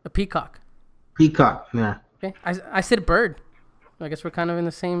colorful. A peacock. Peacock, yeah. Okay? I said bird. I guess we're kind of in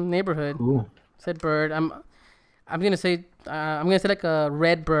the same neighborhood. Cool. Said bird. I'm gonna say like a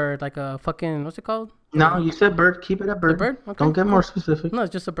red bird, like a fucking what's it called? No, you said bird. Keep it at bird. bird? Okay, Don't get cool. more specific. No,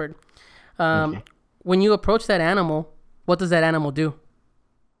 it's just a bird. Okay. When you approach that animal, what does that animal do?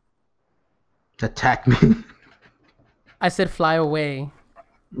 Attack me. I said fly away.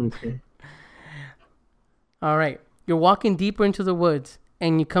 Okay. All right. You're walking deeper into the woods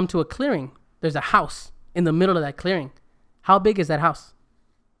and you come to a clearing. There's a house in the middle of that clearing. How big is that house?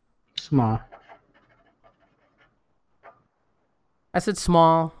 Small. I said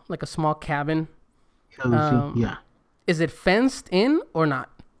small, like a small cabin. Cozy. Yeah. Is it fenced in or not?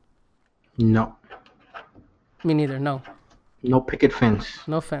 No. Me neither. No. No picket fence.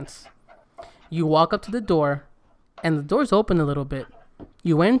 No fence. You walk up to the door and the door's open a little bit.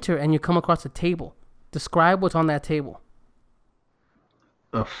 You enter and you come across a table. Describe what's on that table.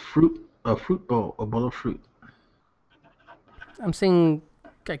 A fruit bowl, a bowl of fruit. I'm saying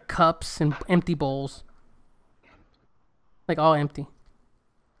like cups and empty bowls. Like all empty.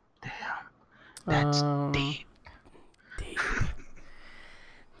 Damn. That's deep. Deep.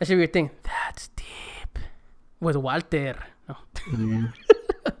 That should be your thing. That's deep. With Walter. No. Yeah.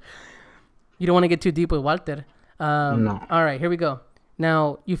 You don't want to get too deep with Walter. No. All right, here we go.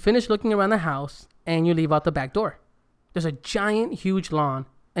 Now, you finish looking around the house and you leave out the back door. There's a giant, huge lawn.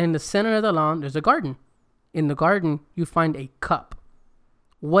 And in the center of the lawn, there's a garden. In the garden, you find a cup.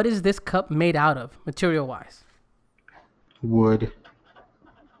 What is this cup made out of, material-wise? Wood.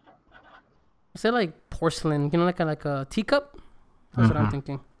 Is it like porcelain? You know, like a teacup? That's what I'm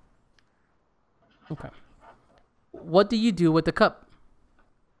thinking. Okay. What do you do with the cup?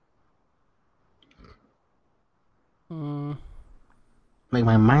 Like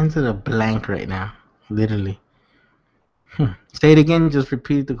my mind's at a blank right now. Literally. Say it again. Just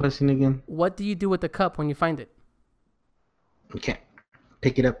repeat the question again. What do you do with the cup when you find it? Okay.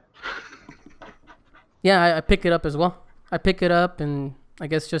 Pick it up. Yeah, I pick it up as well. I pick it up and I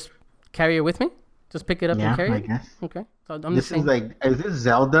guess just carry it with me. Just pick it up Yeah, and carry I it. guess. Okay. So I'm This just saying. is like, is this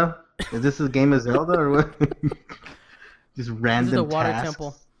Zelda? Is this a game of Zelda or what? Just random This is the water tasks?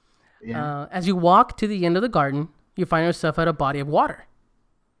 temple. Yeah. As you walk to the end of the garden, you find yourself at a body of water.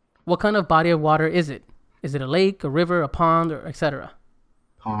 What kind of body of water is it? Is it a lake, a river, a pond, or etc.?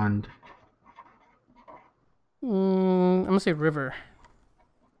 Pond. I'm gonna say river.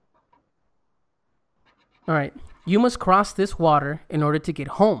 All right. You must cross this water in order to get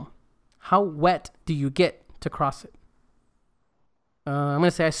home. How wet do you get to cross it? I'm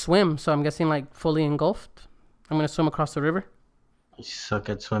gonna say I swim, so I'm guessing like fully engulfed. I'm gonna swim across the river. I suck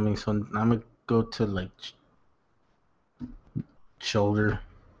at swimming, so I'm gonna go to like shoulder.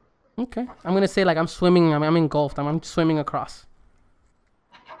 Okay. I'm gonna say like I'm swimming. I'm engulfed. I'm swimming across.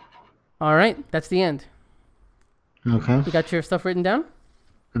 All right. That's the end. Okay. You got your stuff written down?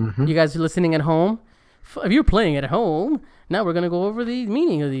 You guys listening at home, if you're playing at home, now we're going to go over the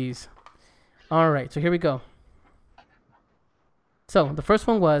meaning of these. All right, so here we go. So the first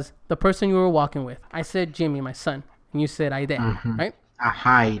one was the person you were walking with. I said Jimmy, my son, and you said Aide, right? A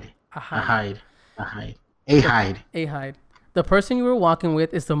hide. A hide. The person you were walking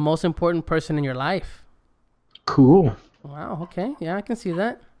with is the most important person in your life. Cool. Wow, okay. Yeah, I can see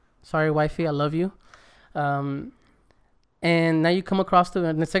that. Sorry, wifey, I love you. And now you come across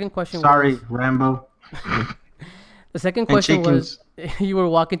the second question. Sorry, Rambo. The second question was you were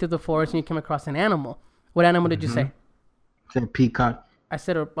walking through the forest and you came across an animal. What animal did you say? Said peacock. I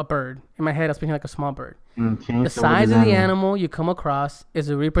said a bird. In my head, I was thinking like a small bird. Okay, the size of the animal you come across is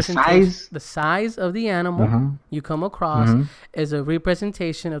a representation. The size of the animal you come across is a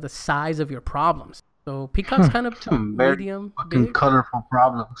representation of the size of your problems. So peacock's kind of medium, big. Colorful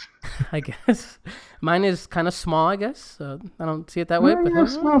problems. I guess mine is kind of small. I guess I don't see it that way. But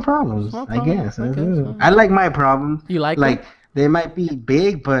small problems. I guess. Okay. I like my problems. You like them? They They might be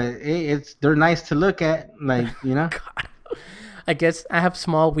big, but they're nice to look at. Like God. I guess I have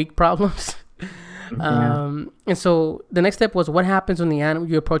small, weak problems. And so the next step was what happens when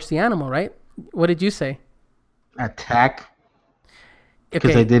you approach the animal, right? What did you say? Attack.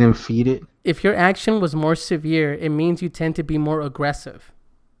 Because I didn't feed it. If your action was more severe, it means you tend to be more aggressive.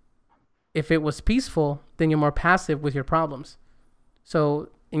 If it was peaceful, then you're more passive with your problems. So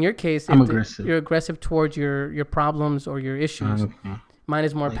in your case, you're aggressive towards your problems or your issues. Okay. Mine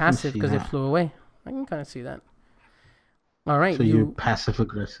is more passive because it flew away. I can kind of see that. All right. So you're passive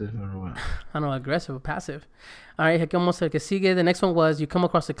aggressive or what? I don't know, aggressive or passive. All right. The next one was you come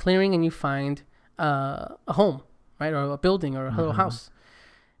across a clearing and you find a home, right? Or a building or a little house.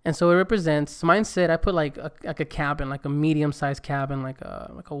 And so it represents, mine said, I put like a cabin, like a medium-sized cabin, like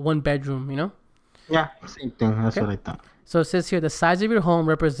a 1-bedroom, you know? Yeah, same thing. That's what I thought. So it says here, the size of your home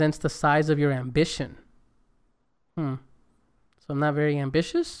represents the size of your ambition. So I'm not very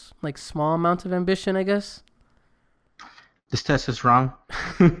ambitious, like small amounts of ambition, I guess. This test is wrong.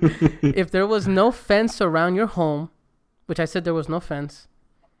 If there was no fence around your home, which I said there was no fence,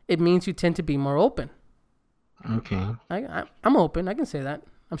 it means you tend to be more open. Okay. I'm open. I can say that.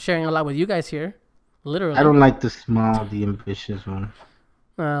 I'm sharing a lot with you guys here. Literally. I don't like the ambitious one.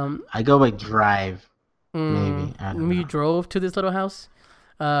 I go by drive. Maybe. I don't know. You drove to this little house.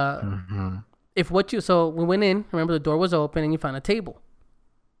 So we went in. Remember, the door was open, and you found a table.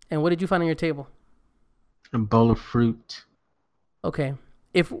 And what did you find on your table? A bowl of fruit. Okay.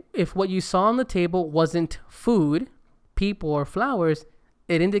 If what you saw on the table wasn't food, people, or flowers,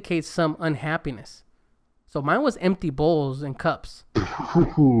 it indicates some unhappiness. So mine was empty bowls and cups.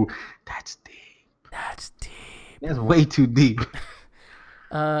 Ooh, that's deep. That's way too deep.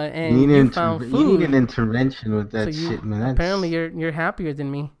 And you found food. You need an intervention with that shit, man. Apparently, you're happier than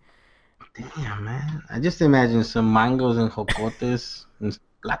me. Damn, man. I just imagine some mangoes and jocotes and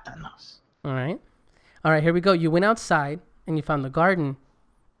plátanos. All right, here we go. You went outside and you found the garden.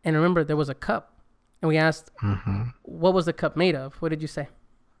 And remember, there was a cup. And we asked, what was the cup made of? What did you say?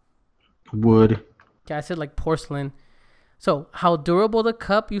 Wood. Okay, I said like porcelain. So how durable the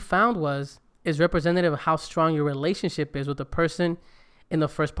cup you found is representative of how strong your relationship is with the person in the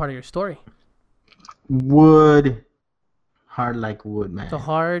first part of your story. Wood. Hard like wood, man. So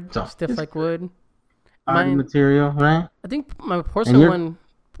hard, stiff like wood. Hard material, right? I think my porcelain one,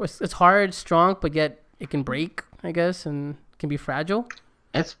 it's hard, strong, but yet it can break, I guess, and can be fragile.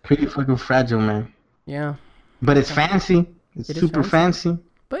 It's pretty fucking fragile, man. Yeah. But it's fancy. It's super fancy.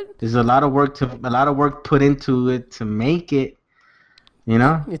 But there's a lot of work put into it to make it. You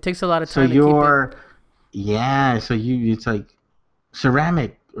know? It takes a lot of time to keep it. Yeah, so it's like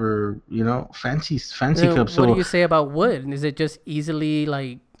ceramic or, fancy cups. What do you say about wood? Is it just easily,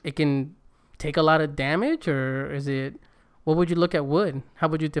 like, it can take a lot of damage, or is it, what would you look at wood? How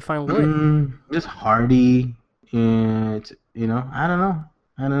would you define wood? Just hardy. And, I don't know.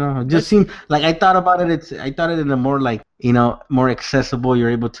 It just seemed like I thought about it. I thought it in a more like, more accessible. You're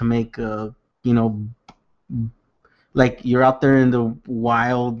able to make, like you're out there in the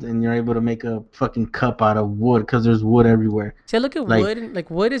wild and you're able to make a fucking cup out of wood because there's wood everywhere. See, I look at wood. Like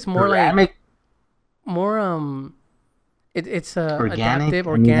wood is more ceramic, like more it's adaptive,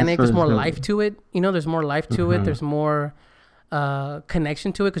 organic. There's more life to it. There's more life to it. There's more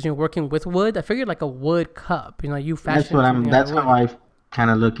connection to it because you're working with wood. I figured like a wood cup. You fashion. That's how I kind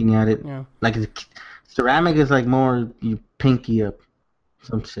of looking at it. Yeah. Like ceramic is like more you pinky up,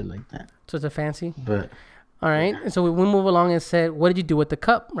 some shit like that. So it's a fancy. But all right. And so we move along and said, what did you do with the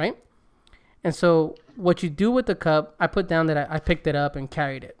cup, right? And so what you do with the cup, I put down that I picked it up and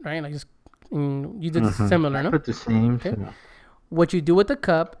carried it, right? Like you did similar, no? I put the same. Okay. what you do with the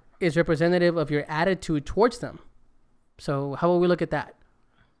cup is representative of your attitude towards them. So how will we look at that?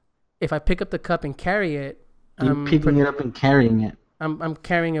 If I pick up the cup and carry it, You're picking it up and carrying it. I'm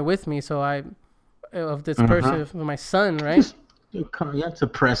carrying it with me. So of this person, of my son, right? Yeah, it's a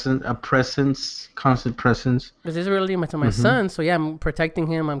presence, constant presence. This is really my son. So yeah, I'm protecting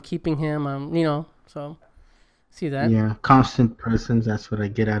him. I'm keeping him. So see that? Yeah, constant presence. That's what I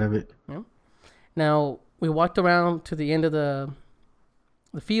get out of it. Yeah. Now we walked around to the end of the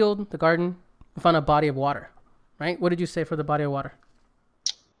field, the garden. We found a body of water, right? What did you say for the body of water?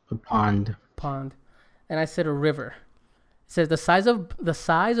 A pond. And I said a river. It says the size of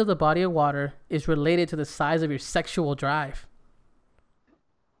the body of water is related to the size of your sexual drive.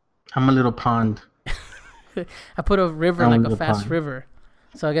 I'm a little pond. I put a river like a fast river.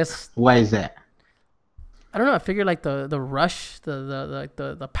 So I guess. Why is that? I don't know. I figure like the rush,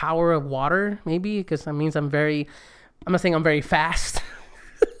 the power of water, maybe, because that means I'm not saying I'm very fast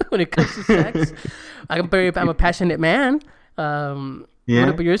when it comes to sex. I'm a passionate man. Yeah.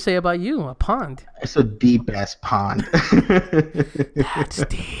 What do you say about you? A pond. It's a deep ass pond. That's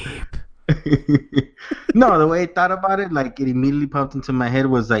deep. No, the way I thought about it, like it immediately popped into my head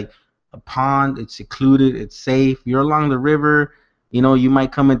was like a pond. It's secluded. It's safe. You're along the river. You know, you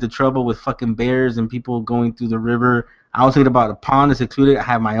might come into trouble with fucking bears and people going through the river. I was thinking about a pond. It's secluded. I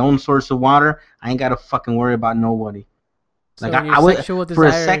have my own source of water. I ain't gotta fucking worry about nobody. Like so I would for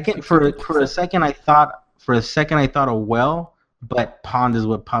a second I thought a well. But pond is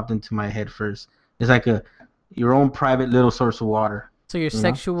what popped into my head first. It's like your own private little source of water. So your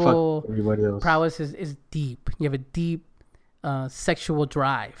sexual prowess is deep. You have a deep sexual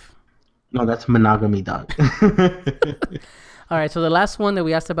drive. No, that's monogamy, dog. All right. So the last one that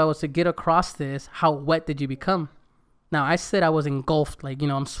we asked about was to get across this. How wet did you become? Now I said I was engulfed, like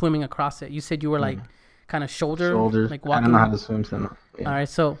I'm swimming across it. You said you were like kind of shoulders, like walking. I don't know how to swim, so no. Yeah. All right.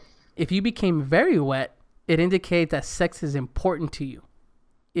 So if you became very wet, it indicates that sex is important to you.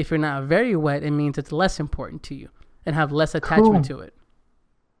 If you're not very wet, it means it's less important to you and have less attachment to it.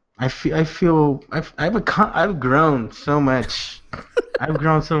 I've grown so much. I've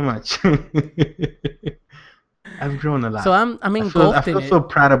grown so much. I've grown a lot. So I'm engulfed in it. I feel so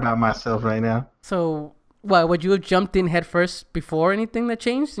proud about myself right now. So what, would you have jumped in head first before anything that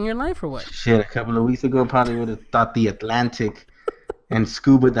changed in your life or what? Shit, a couple of weeks ago probably would have thought the Atlantic and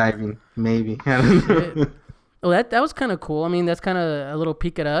scuba diving, maybe. I don't know. Well, that was kind of cool. I mean, that's kind of a little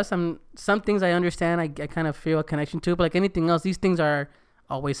peek at us. Some things I understand, I kind of feel a connection to, but like anything else, these things are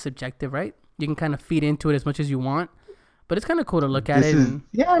always subjective, right? You can kind of feed into it as much as you want, but it's kind of cool to look at it.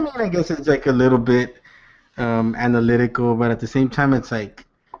 Yeah, I mean, I guess it's like a little bit analytical, but at the same time, it's like,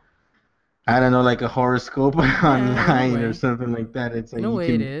 I don't know, like a horoscope online or something like that. It's like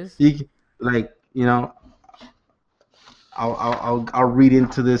it is. I'll read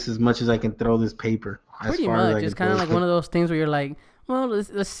into this as much as I can throw this paper. Pretty much. It's kind of like one of those things where you're like, well,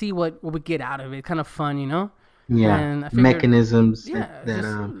 let's see what we get out of it. Kind of fun, Yeah. And I figured, mechanisms.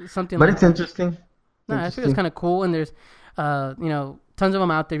 Something. But it's interesting. I figure it's kind of cool, and there's, tons of them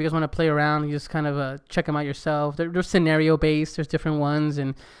out there. If you guys want to play around, you just kind of check them out yourself. They're scenario based. There's different ones,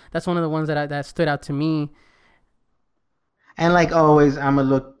 and that's one of the ones that stood out to me. And like always, I'm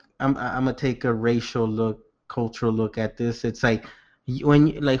gonna take a racial look, cultural look at this. It's like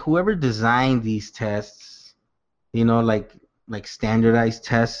whoever designed these tests, like standardized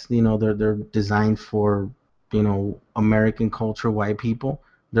tests, they're designed for American culture, white people.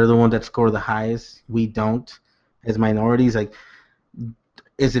 They're the ones that score the highest. We don't, as minorities. Like,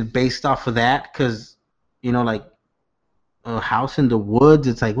 is it based off of that? Because like a house in the woods,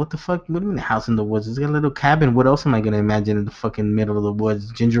 it's like, what the fuck? What do you mean a house in the woods? It's got a little cabin. What else am I gonna imagine in the fucking middle of the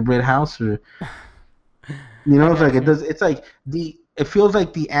woods? Gingerbread house or it's like it feels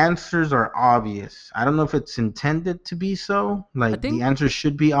like the answers are obvious. I don't know if it's intended to be so. Like the answers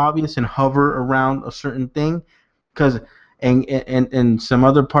should be obvious and hover around a certain thing, because in some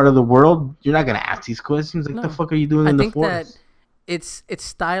other part of the world, you're not gonna ask these questions. Like, the fuck are you doing in the forest? I think that it's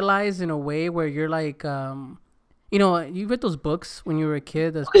stylized in a way where you're like, you read those books when you were a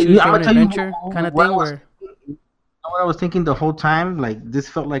kid, the Choose Your Own Adventure kind of thing. What I was thinking the whole time, like this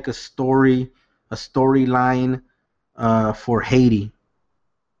felt like a storyline for Haiti.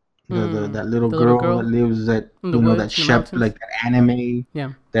 That little girl that lives that that chef, like that anime.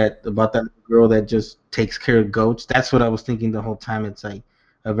 Yeah. About that girl that just takes care of goats. That's what I was thinking the whole time. It's like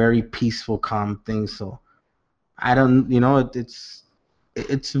a very peaceful, calm thing. So I don't,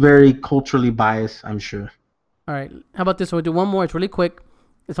 it's very culturally biased, I'm sure. All right. How about this? We'll do one more. It's really quick.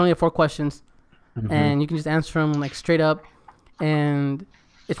 It's only 4 questions, and you can just answer them like straight up, and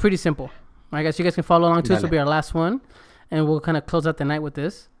it's pretty simple. I guess you guys can follow along too. This will be our last one. and we'll kind of close out the night with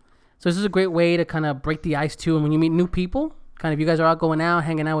this. So this is a great way to kind of break the ice too. And when you meet new people, kind of you guys are all going out,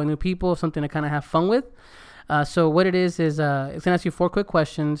 hanging out with new people, something to kind of have fun with. So what it is it's going to ask you 4 quick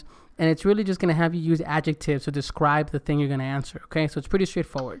questions, and it's really just going to have you use adjectives to describe the thing you're going to answer. Okay, so it's pretty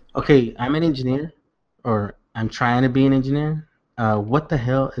straightforward. Okay, I'm an engineer, or I'm trying to be an engineer. What the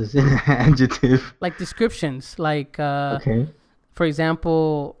hell is an adjective? Like descriptions, like Okay. for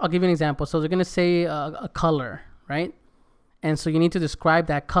example, I'll give you an example. So they're going to say a color, right? And so you need to describe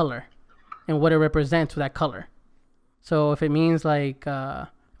that color and what it represents with that color. So if it means like,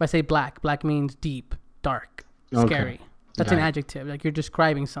 if I say black, black means deep, dark, scary. Okay. That's Got an it. adjective. Like you're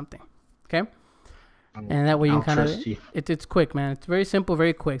describing something. Okay? And that way you I'll can kind trust you. of, it's quick, man. It's very simple,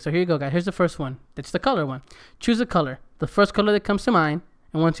 very quick. So here you go, guys. Here's the first one. It's the color one. Choose a color. The first color that comes to mind.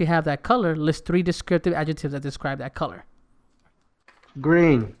 And once you have that color, list 3 descriptive adjectives that describe that color.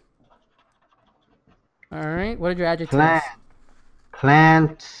 Green. All right. What are your adjectives?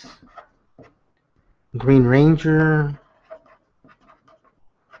 Plant. Green Ranger.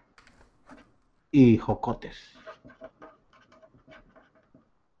 Y jocotes.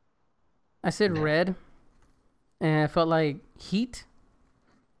 I said red, and I felt like heat,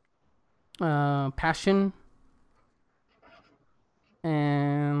 passion,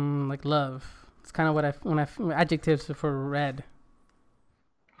 and like love. It's kind of what adjectives for red.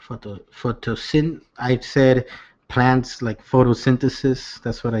 I said plants like photosynthesis.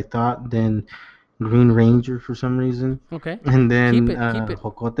 That's what I thought. Then Green Ranger for some reason. Okay. And then Keep it.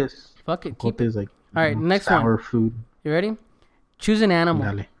 jocotes. Fuck it. Keep it. Jocotes like All right. Next sour one. food. You ready? Choose an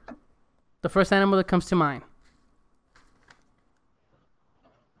animal. Dale. The first animal that comes to mind.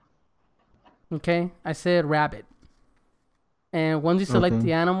 Okay. I said rabbit. And once you select Okay.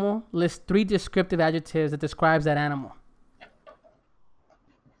 the animal, list 3 descriptive adjectives that describes that animal.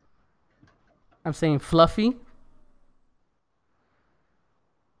 I'm saying fluffy,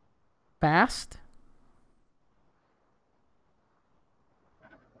 fast,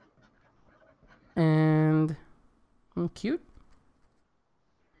 and cute.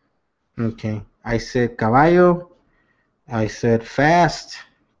 Okay. I said caballo. I said fast.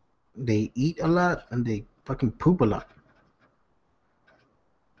 They eat a lot and they fucking poop a lot.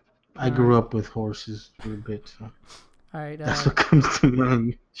 I grew up with horses for a bit, so All right. that's what comes to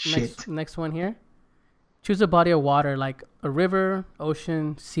mind. Shit. Next one here. Choose a body of water like a river,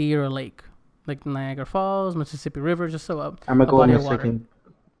 ocean, sea, or a lake. Like Niagara Falls, Mississippi River, just so I'm gonna a go body in of a water. second.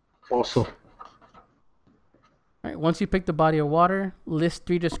 Also, All right. Once you pick the body of water, list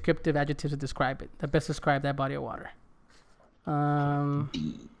 3 descriptive adjectives to describe it. That best describe that body of water. Okay,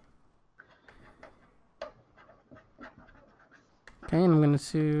 and I'm going to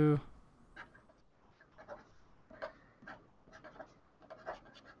say,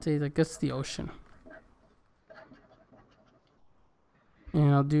 I guess, the ocean.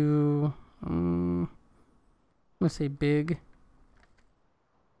 And I'll do, I'm going to say big.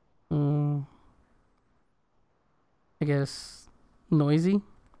 I guess noisy.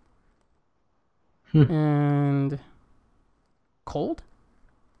 And cold.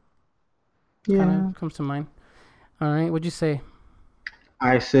 yeah. Kind of comes to mind. All right, what'd you say?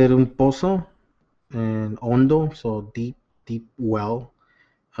 I said un pozo and hondo, so deep well.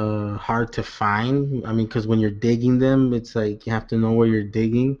 Hard to find. I mean, because when you're digging them, it's like you have to know where you're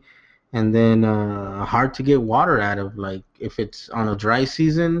digging, and then hard to get water out of. Like if it's on a dry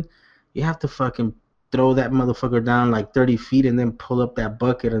season, you have to fucking throw that motherfucker down like 30 feet and then pull up that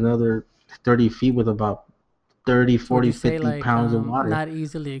bucket another 30 feet with about 30, So would 40, you say 50 like pounds of water. not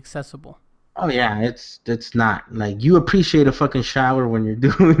easily accessible? Oh yeah, it's not like you appreciate a fucking shower when you're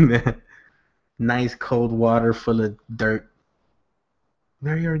doing that. Nice cold water full of dirt.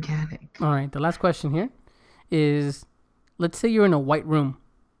 Very organic. All right, the last question here is, let's say you're in a white room,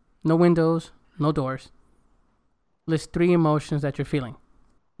 no windows, no doors. List 3 emotions that you're feeling.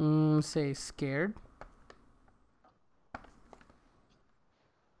 Say scared,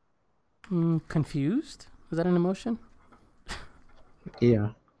 confused. Is that an emotion? Yeah.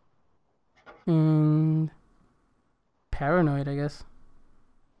 And paranoid, I guess.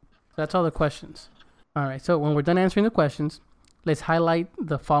 So that's all the questions. All right, so when we're done answering the questions, let's highlight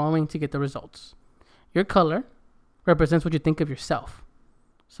the following to get the results. Your color represents what you think of yourself.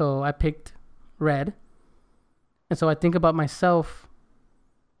 So I picked red. And so I think about myself,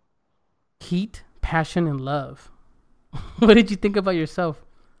 heat, passion, and love. What did you think about yourself?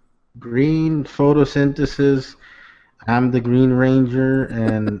 Green photosynthesis. I'm the Green Ranger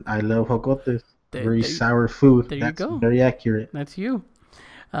and I love jocotes. Very sour food. There you go. Very accurate. That's you.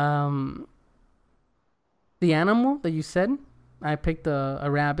 The animal that you said, I picked a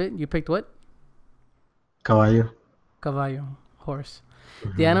rabbit. You picked what? Caballo. caballo, horse.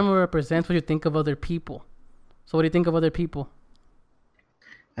 The animal represents what you think of other people. So what do you think of other people?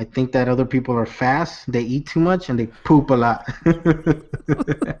 I think that other people are fast, they eat too much, and they poop a lot.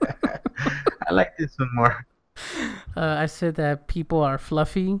 I like this one more. I said that people are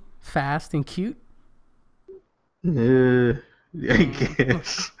fluffy, fast, and cute. I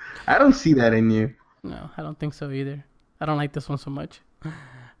guess. I don't see that in you. No, I don't think so either. I don't like this one so much.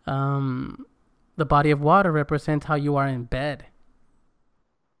 The body of water represents how you are in bed.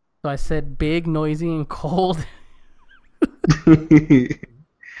 So I said big, noisy, and cold.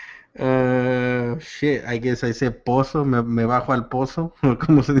 Shit, I guess I said pozo, me bajo al pozo,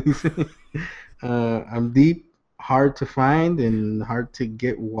 como se dice. I'm deep, hard to find, and hard to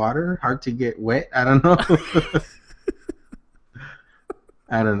get water, hard to get wet. I don't know.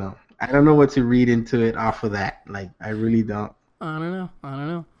 I don't know. I don't know what to read into it off of that. Like, I really don't. I don't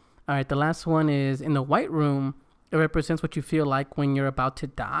know. All right, the last one is in the white room. It represents what you feel like when you're about to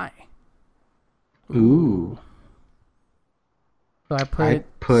die. Ooh. So I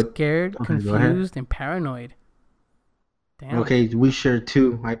put scared, confused, and paranoid. Damn. Okay, we share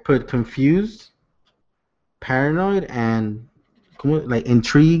two. I put confused, paranoid, and like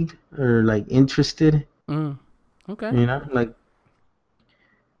intrigued or like interested. Okay. You know, like.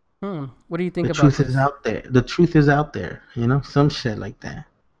 What do you think about this? The truth is out there. The truth is out there. You know, some shit like that.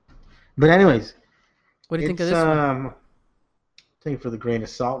 But anyways, what do you think of this one? Take it for the grain of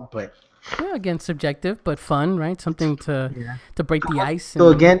salt, but yeah, again, subjective but fun, right? Something to break the ice. So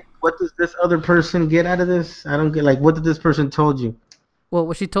again, what does this other person get out of this? I don't get what did this person told you? Well,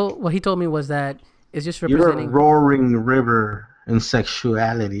 what he told me was that it's just representing. You're a roaring river in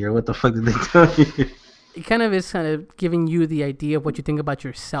sexuality, or what the fuck did they tell you? It kind of giving you the idea of what you think about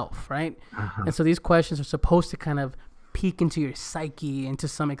yourself, right? And so these questions are supposed to kind of peek into your psyche and to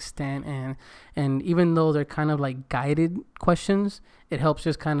some extent, and even though they're kind of like guided questions, it helps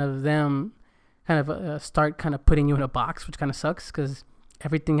just kind of them start kind of putting you in a box, which kind of sucks because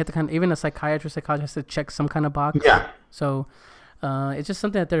everything you have to even a psychiatrist has to check some kind of box. Yeah. So it's just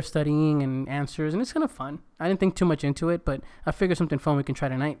something that they're studying and answers, and it's kind of fun. I didn't think too much into it, but I figured something fun we can try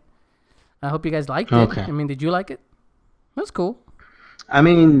tonight. I hope you guys liked it. Okay. I mean, did you like it? That's cool. I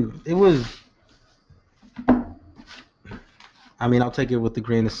mean, it was. I mean, I'll take it with a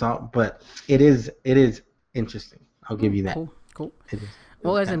grain of salt, but it is interesting. I'll give you that. Cool.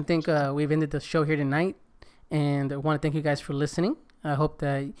 Well, guys, I think we've ended the show here tonight, and I want to thank you guys for listening. I hope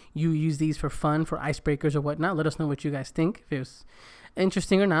that you use these for fun, for icebreakers or whatnot. Let us know what you guys think, if it was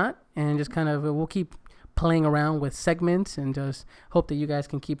interesting or not, and just kind of we'll keep playing around with segments and just hope that you guys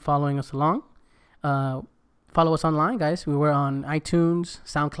can keep following us along. Follow us online, guys. We were on iTunes,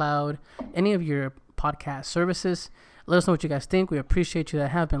 SoundCloud, any of your podcast services. Let us know what you guys think. We appreciate you that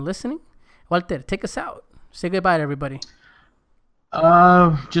have been listening. Walter, take us out. Say goodbye to everybody.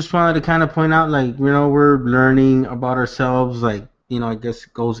 Just wanted to kind of point out, we're learning about ourselves. I guess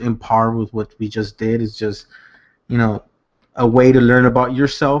it goes in par with what we just did. It's just, a way to learn about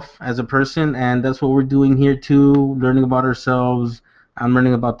yourself as a person, and that's what we're doing here too, learning about ourselves. I'm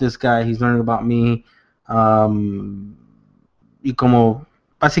learning about this guy, he's learning about me. Y como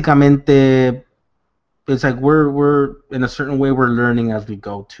básicamente it's like we're in a certain way we're learning as we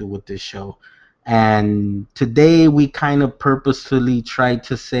go too with this show. And today we kind of purposefully tried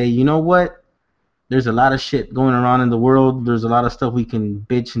to say, you know what? There's a lot of shit going around in the world. There's a lot of stuff we can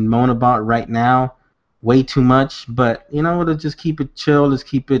bitch and moan about right now. Way too much, but let's just keep it chill. Let's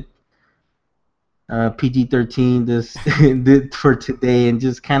keep it PG-13 this for today, and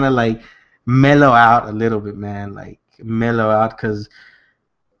just kind of mellow out a little bit, man. Mellow out, because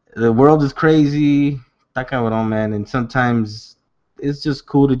the world is crazy. Está cabrón, man, and sometimes it's just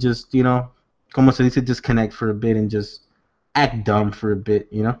cool to just como se dice, disconnect for a bit and just act dumb for a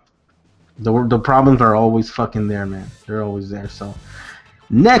bit. The problems are always fucking there, man. They're always there. So.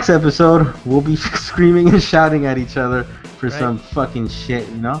 Next episode, we'll be screaming and shouting at each other for some fucking shit,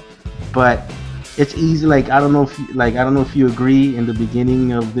 But it's easy. I don't know if you agree. In the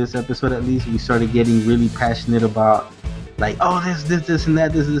beginning of this episode, at least, we started getting really passionate about, this and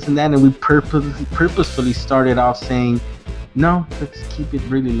that, this and that, and we purposefully started off saying, no, let's keep it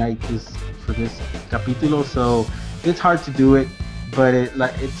really light for this capítulo. So it's hard to do it, but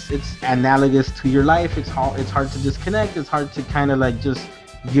it's analogous to your life. It's hard to disconnect. It's hard to kind of just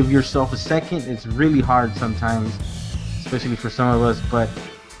give yourself a second. It's really hard sometimes, especially for some of us, but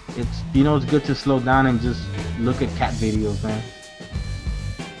it's it's good to slow down and just look at cat videos, man.